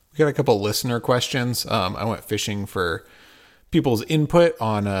listener questions. I went fishing for people's input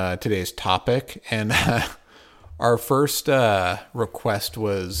on today's topic, and our first request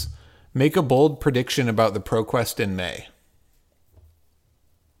was make a bold prediction about the ProQuest in May.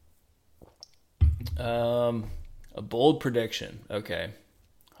 A bold prediction. Okay.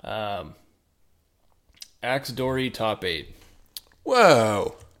 Axe Dory top 8.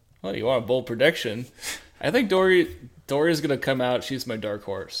 Whoa. Well, you want a bold prediction? I think Dory's going to come out. She's my dark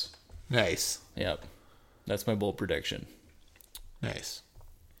horse. Nice. Yep. That's my bold prediction. Nice.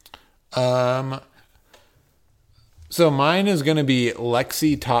 So mine is going to be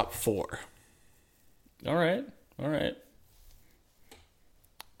Lexi top 4. All right.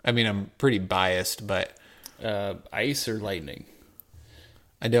 I mean, I'm pretty biased, but... Ice or lightning?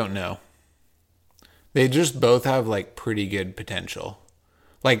 I don't know. They just both have, like, pretty good potential.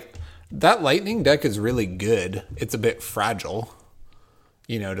 Like, that lightning deck is really good. It's a bit fragile,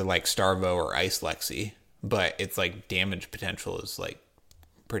 you know, to, like, Starvo or Ice Lexi. But it's, like, damage potential is, like,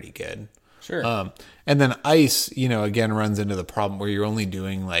 pretty good. Sure. And then Ice, you know, again, runs into the problem where you're only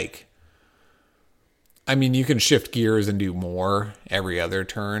doing, like... I mean, you can shift gears and do more every other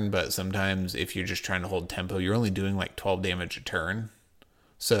turn, but sometimes if you're just trying to hold tempo, you're only doing, like, 12 damage a turn.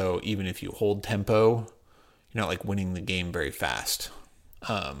 So even if you hold tempo, you're not, like, winning the game very fast.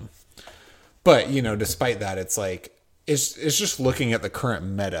 But, you know, despite that, it's like, it's just looking at the current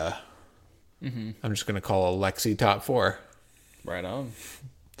meta. Mm-hmm. I'm just going to call Lexi top 4. Right on.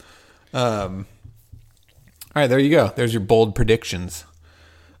 All right, there you go. There's your bold predictions.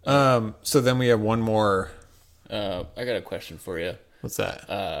 So then we have one more. I got a question for you. What's that?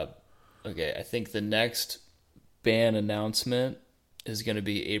 Okay, I think the next ban announcement is going to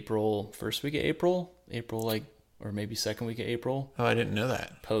be first week of April, like, or maybe second week of April. Oh, I didn't know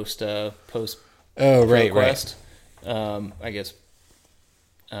that. Post. Oh, right. I guess.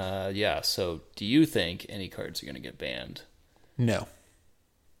 Yeah. So, do you think any cards are going to get banned? No.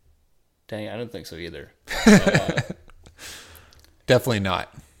 Dang, I don't think so either. Definitely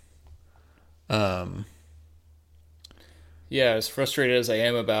not. Yeah, as frustrated as I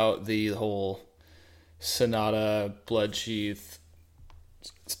am about the whole Sonata, Bloodsheath,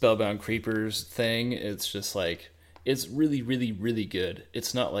 Spellbound Creepers thing, it's just like, it's really, really, really good.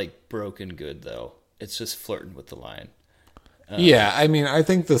 It's not like broken good, though. It's just flirting with the line. Yeah, I mean, I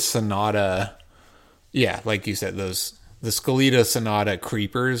think the Sonata, like you said, the Skeleta Sonata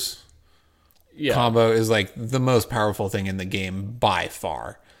Creepers combo is like the most powerful thing in the game by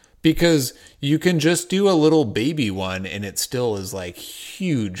far. Because you can just do a little baby one and it still is like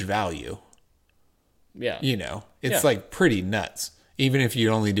huge value. Yeah. You know, it's like pretty nuts. even if you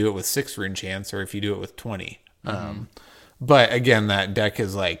only do it with 6 rune chance or if you do it with 20. But again, that deck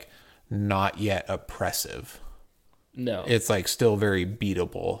is like not yet oppressive. No. It's like still very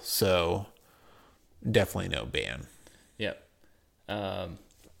beatable. So definitely no ban. Yep.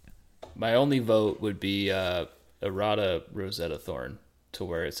 My only vote would be Errata Rosetta Thorn to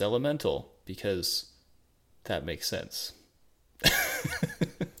where it's elemental, because that makes sense.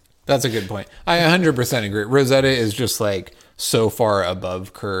 That's a good point. I 100% agree. Rosetta is just like so far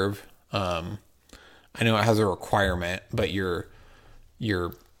above curve. I know it has a requirement, but you're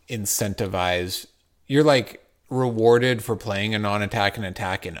incentivized. You're like rewarded for playing a non-attack and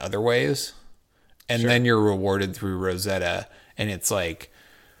attack in other ways. And then you're rewarded through Rosetta, and it's like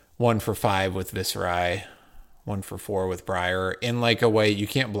 1 for 5 with Viscerai, 1 for 4 with Briar, in like a way you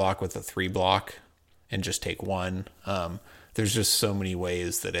can't block with a 3 block and just take 1. There's just so many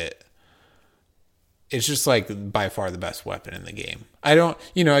ways that it's just like by far the best weapon in the game. I don't,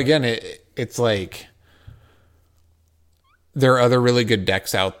 again, it's like there are other really good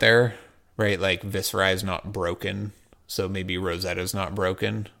decks out there, right? Like Viscerai is not broken, so maybe Rosetta's not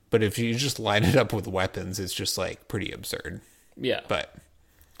broken. But if you just line it up with weapons, it's just like pretty absurd. Yeah. But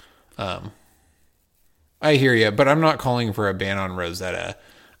I hear you, but I'm not calling for a ban on Rosetta.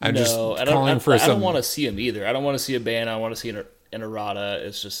 I'm just calling for some. I don't want to see them either. I don't want to see a ban. I want to see an errata.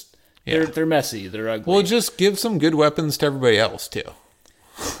 It's just they're messy. They're ugly. Well, just give some good weapons to everybody else too.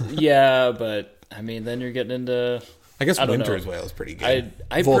 Yeah, but I mean, then you're getting into. I guess Winter's Wail is pretty good.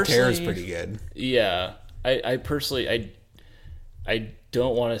 Voltaire is pretty good. Yeah, I personally I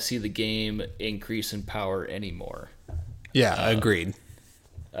don't want to see the game increase in power anymore. Yeah, agreed.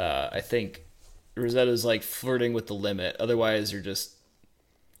 I think Rosetta's like flirting with the limit. Otherwise,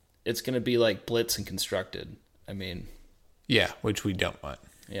 it's going to be like Blitz and Constructed. I mean, yeah, which we don't want.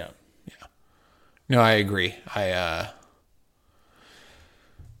 Yeah. No, I agree. Yeah,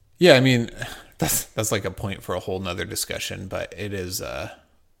 I mean, that's like a point for a whole nother discussion, but it is,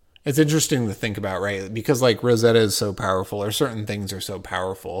 it's interesting to think about, right? Because like Rosetta is so powerful, or certain things are so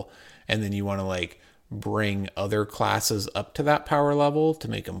powerful, and then you want to like bring other classes up to that power level to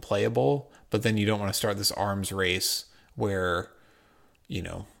make them playable, but then you don't want to start this arms race where,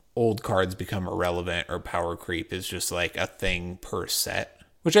 old cards become irrelevant or power creep is just like a thing per set,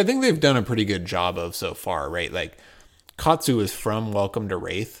 which I think they've done a pretty good job of so far, right? Like Katsu is from Welcome to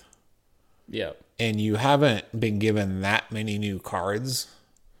Wraith. Yeah. And you haven't been given that many new cards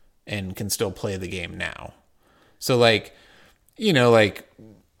and can still play the game now. So like, like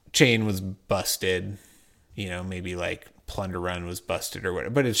Chain was busted, maybe like Plunder Run was busted or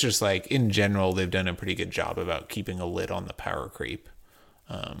whatever. But it's just like, in general, they've done a pretty good job about keeping a lid on the power creep.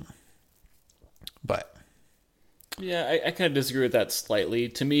 But yeah, I kind of disagree with that slightly.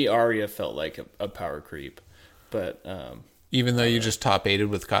 To me, Arya felt like a power creep, but even though you just top 8'd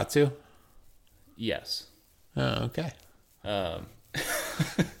with Katsu? Yes. Oh, okay.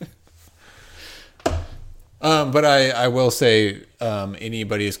 But I will say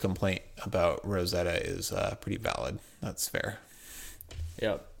anybody's complaint about Rosetta is pretty valid. That's fair.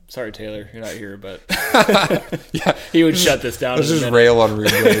 Yeah. Sorry, Taylor, you're not here, but yeah, he would shut this down. Let's just rail on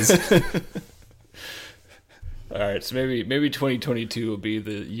Runeblaze. All right, so maybe 2022 will be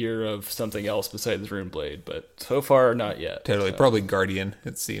the year of something else besides Runeblade, but so far not yet. Totally, so. Probably Guardian.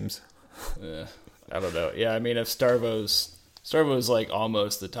 It seems. I don't know. Yeah, I mean, if Starvo's like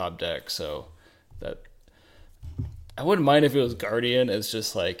almost the top deck, so that I wouldn't mind if it was Guardian. It's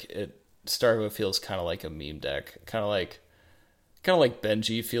just like Starvo feels kind of like a meme deck, kind of like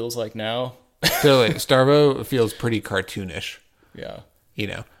Benji feels like now. Totally, Starvo feels pretty cartoonish.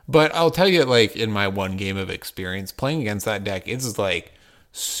 Yeah, But I'll tell you, like in my one game of experience playing against that deck, it's like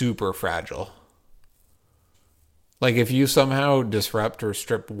super fragile. Like if you somehow disrupt or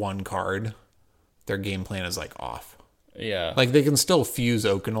strip one card, their game plan is like off. Yeah. Like they can still fuse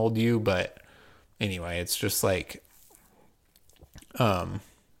Oakenold you, but anyway, it's just like,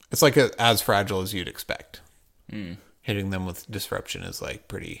 it's like as fragile as you'd expect. Hitting them with disruption is like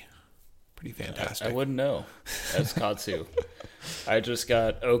pretty fantastic. I wouldn't know. That's Katsu. I just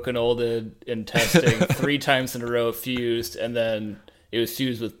got Oakenolded in testing 3 times in a row, fused, and then it was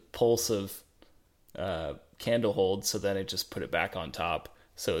fused with Pulse of Candlehold, so then it just put it back on top.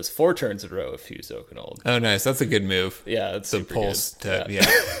 So it's 4 turns in a row of fused Oakenold. Oh, nice. That's a good move. Yeah, it's the super Pulse good.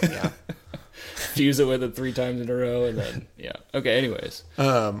 Yeah. Fuse it with it 3 times in a row, and then yeah. Okay. Anyways.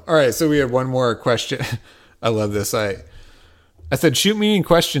 All right. So we have one more question. I love this. I said, shoot me any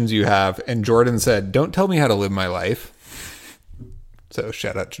questions you have, and Jordan said, don't tell me how to live my life. So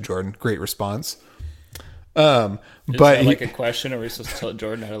shout out to Jordan. Great response. Is that like a question? Are we supposed to tell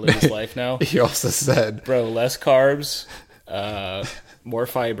Jordan how to live his life now? He also said, bro, less carbs, more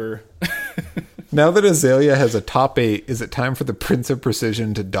fiber. Now that Azalea has a top 8, is it time for the Prince of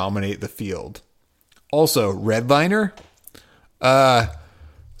Precision to dominate the field? Also, Redliner?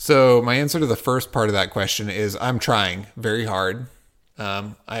 So my answer to the first part of that question is I'm trying very hard.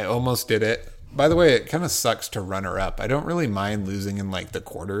 I almost did it. By the way, it kind of sucks to runner up. I don't really mind losing in like the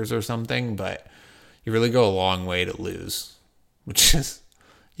quarters or something, but you really go a long way to lose, which is,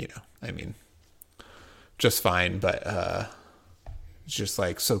 I mean, just fine, but it's just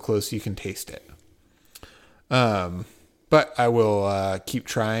like so close you can taste it. But I will keep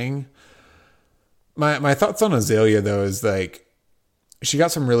trying. My thoughts on Azalea though is like she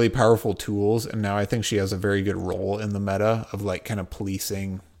got some really powerful tools, and now I think she has a very good role in the meta of like kind of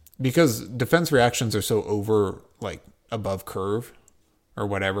policing, because defense reactions are so above curve or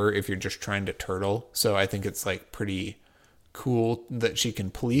whatever if you're just trying to turtle. So I think it's like pretty cool that she can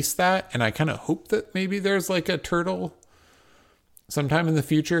police that, and I kind of hope that maybe there's like a turtle sometime in the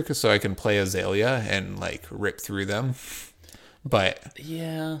future, so I can play Azalea and like rip through them. But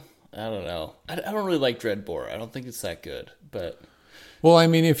yeah, I don't know. I don't really like Dreadbore. I don't think it's that good. But well, I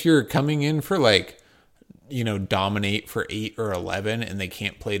mean, if you're coming in for like, dominate for 8 or 11 and they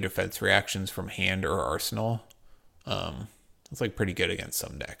can't play defense reactions from hand or arsenal, it's like pretty good against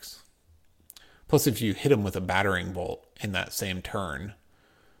some decks. Plus, if you hit them with a battering bolt in that same turn,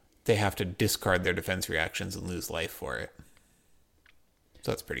 they have to discard their defense reactions and lose life for it.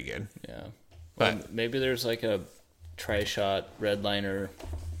 So that's pretty good. Yeah. But well, maybe there's like a tri-shot Redliner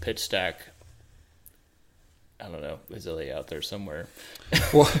pitch stack, I don't know, Azalea out there somewhere.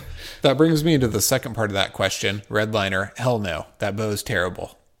 Well, that brings me to the second part of that question. Redliner, hell no. That bow is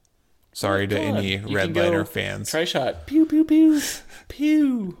terrible. Sorry to any Redliner fans. Tri-shot. Pew, pew, pew.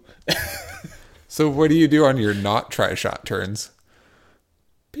 Pew. So what do you do on your not tri-shot turns?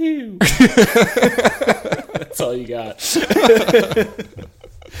 Pew. That's all you got.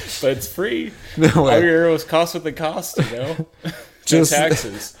 But it's free. No way. All your arrows cost what they cost, Just no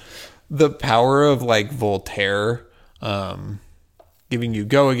taxes. The power of like Voltaire giving you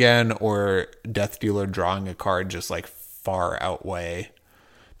go again, or Death Dealer drawing a card just like far outweigh.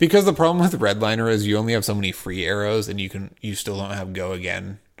 Because the problem with Redliner is you only have so many free arrows, and you still don't have go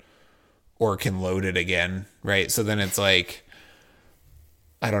again or can load it again, right? So then it's like,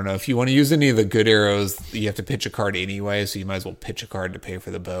 I don't know, if you want to use any of the good arrows, you have to pitch a card anyway, so you might as well pitch a card to pay for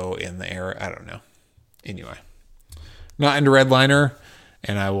the bow and the arrow. I don't know. Anyway, not into Redliner,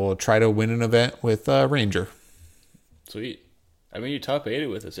 and I will try to win an event with Ranger. Sweet. I mean, you top 8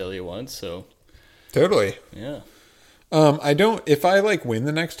 with Azalea once, so Totally. yeah. If I like win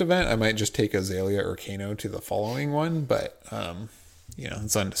the next event, I might just take Azalea or Kano to the following one, but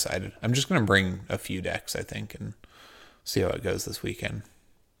it's undecided. I'm just going to bring a few decks, I think, and see how it goes this weekend.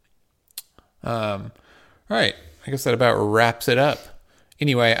 All right. I guess that about wraps it up.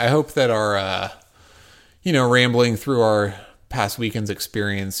 Anyway, I hope that our, rambling through our past weekend's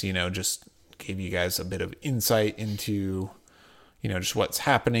experience, just gave you guys a bit of insight into, just what's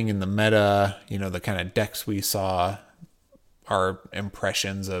happening in the meta, the kind of decks we saw, our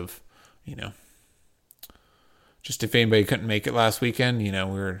impressions of, just if anybody couldn't make it last weekend, we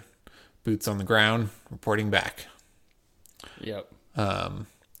were boots on the ground reporting back. Yep.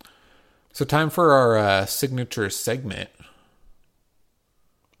 So time for our signature segment.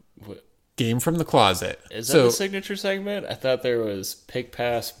 What? Game from the Closet. Is that the signature segment? I thought there was Pick,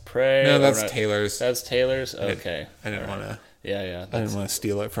 Pass, Pray. No, that's Taylor's. That's Taylor's? Okay. I didn't want to. Yeah. I didn't want to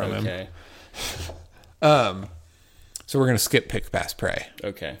steal it from him. Okay. So we're going to skip Pick, Pass, Pray.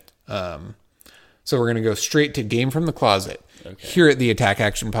 Okay. So we're going to go straight to Game from the Closet. Okay. Here at the Attack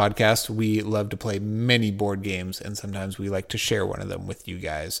Action Podcast, we love to play many board games, and sometimes we like to share one of them with you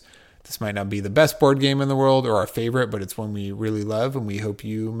guys. This might not be the best board game in the world or our favorite, but it's one we really love, and we hope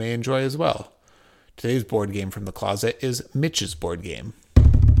you may enjoy as well. Today's board game from the closet is Mitch's board game.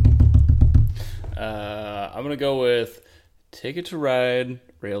 I'm going to go with Ticket to Ride,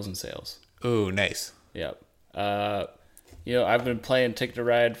 Rails and Sails. Oh, nice. Yep. I've been playing Ticket to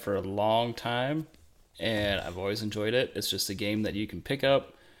Ride for a long time, and I've always enjoyed it. It's just a game that you can pick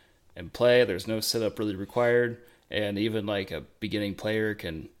up and play. There's no setup really required, and even like a beginning player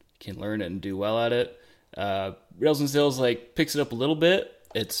can learn it and do well at it. Rails and Sails picks it up a little bit.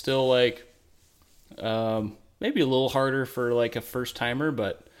 It's still maybe a little harder for a first timer,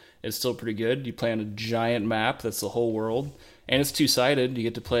 but it's still pretty good. You play on a giant map that's the whole world, and it's 2-sided. You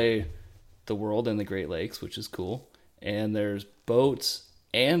get to play the world and the Great Lakes, which is cool. And there's boats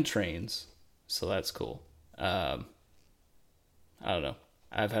and trains, so that's cool. I don't know.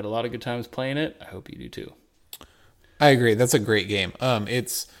 I've had a lot of good times playing it. I hope you do too. I agree. That's a great game.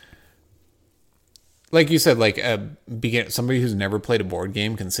 It's like you said, like somebody who's never played a board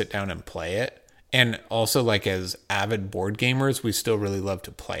game can sit down and play it. And also, like, as avid board gamers, we still really love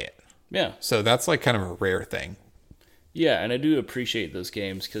to play it. Yeah. So that's like kind of a rare thing. Yeah, and I do appreciate those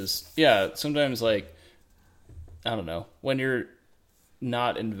games because, yeah, sometimes, like, I don't know, when you're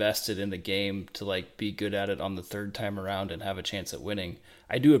not invested in the game to, like, be good at it on the third time around and have a chance at winning,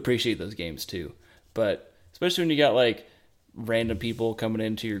 I do appreciate those games too. But especially when you got, like, random people coming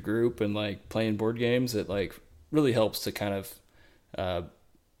into your group and, like, playing board games, it, like, really helps to kind of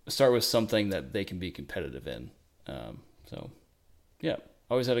start with something that they can be competitive in. So, yeah,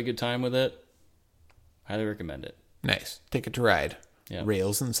 always had a good time with it. Highly recommend it. Nice. Ticket to Ride. Yeah.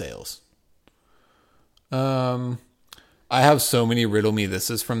 Rails and Sales. I have so many riddle me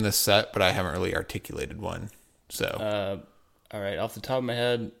thises from this set, but I haven't really articulated one. So, all right, off the top of my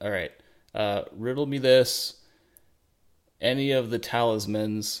head, all right, riddle me this. Any of the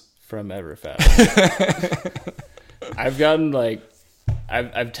talismans from Everfest? I've gotten like,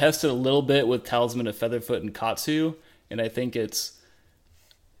 I've tested a little bit with Talisman of Featherfoot and Katsu, and I think it's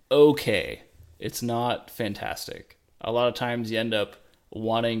okay. It's not fantastic. A lot of times you end up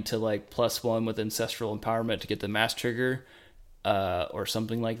wanting to like +1 with Ancestral Empowerment to get the mass trigger, or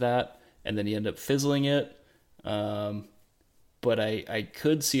something like that, and then you end up fizzling it. But I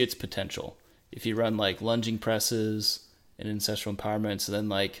could see its potential if you run like lunging presses and Ancestral Empowerment. So then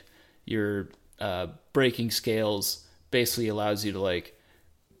like your breaking scales basically allows you to like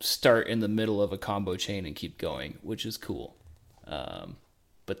start in the middle of a combo chain and keep going, which is cool.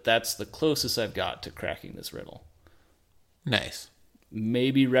 But that's the closest I've got to cracking this riddle. Nice.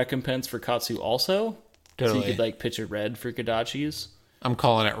 Maybe Recompense for Katsu also. Totally. So you could like pitch a red for Kodachis. I'm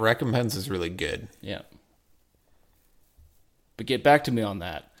calling it. Recompense is really good. Yeah. But get back to me on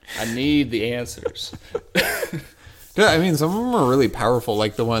that. I need the answers. Yeah, I mean, some of them are really powerful.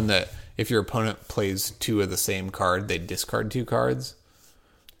 Like the one that if your opponent plays 2 of the same card, they discard 2 cards.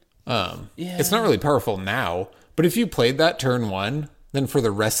 Yeah. It's not really powerful now, but if you played that turn 1, then for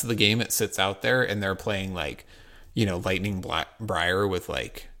the rest of the game it sits out there and they're playing like, you know, Lightning Briar with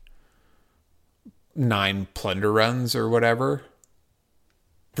like 9 plunder runs or whatever,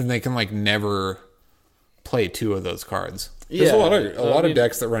 then they can like never play 2 of those cards. There's a lot of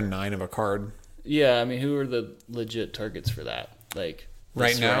decks that run 9 of a card. Yeah, I mean, who are the legit targets for that? Like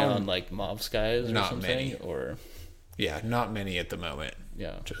right now on like Mauve Skies or not something? many. Or yeah, not many at the moment.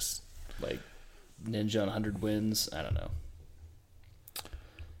 Yeah, just like Ninja on 100 wins. I don't know.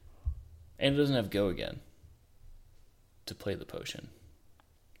 And it doesn't have Go Again to play the potion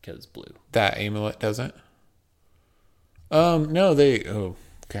because it's blue. That amulet doesn't. No, they. Oh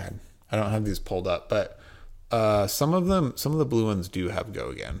God, I don't have these pulled up, but some of the blue ones do have Go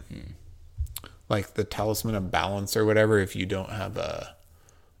Again. Like the Talisman of Balance or whatever. If you don't have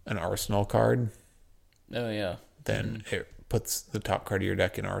an Arsenal card, oh yeah, then it puts the top card of your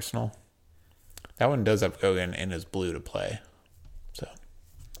deck in Arsenal. That one does have Go Again and is blue to play. So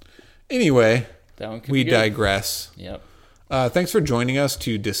anyway, that one we digress. Yep. Thanks for joining us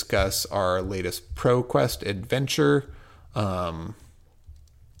to discuss our latest ProQuest adventure, and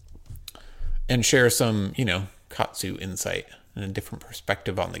share some, Katsu insight and a different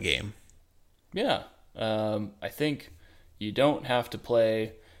perspective on the game. Yeah. I think you don't have to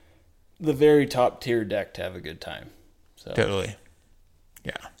play the very top tier deck to have a good time. So Totally.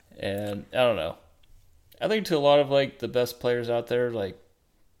 Yeah. And I don't know. I think to a lot of like the best players out there, like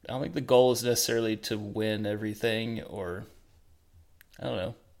I don't think the goal is necessarily to win everything, or I don't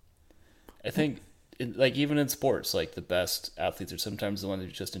know. I think like even in sports, like the best athletes are sometimes the ones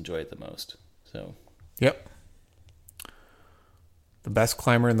who just enjoy it the most. So Yep. The best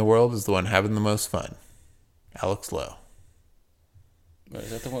climber in the world is the one having the most fun. Alex Lowe.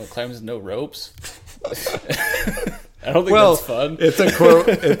 Is that the one that climbs no ropes? I don't think that's fun. It's a quote.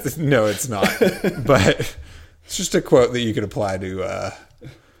 No, it's not. But it's just a quote that you could apply to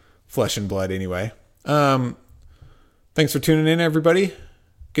Flesh and Blood anyway. Thanks for tuning in, everybody.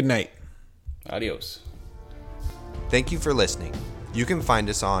 Good night. Adios. Thank you for listening. You can find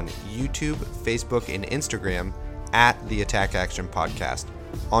us on YouTube, Facebook, and Instagram at the Attack Action Podcast.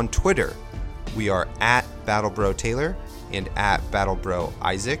 On Twitter, we are at BattleBro Taylor and at BattleBro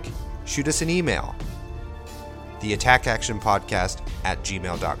Isaac. Shoot us an email,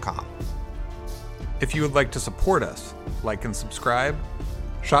 theattackactionpodcast@gmail.com. If you would like to support us, like and subscribe,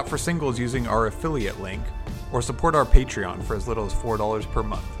 shop for singles using our affiliate link, or support our Patreon for as little as $4 per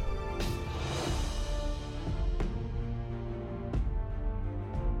month.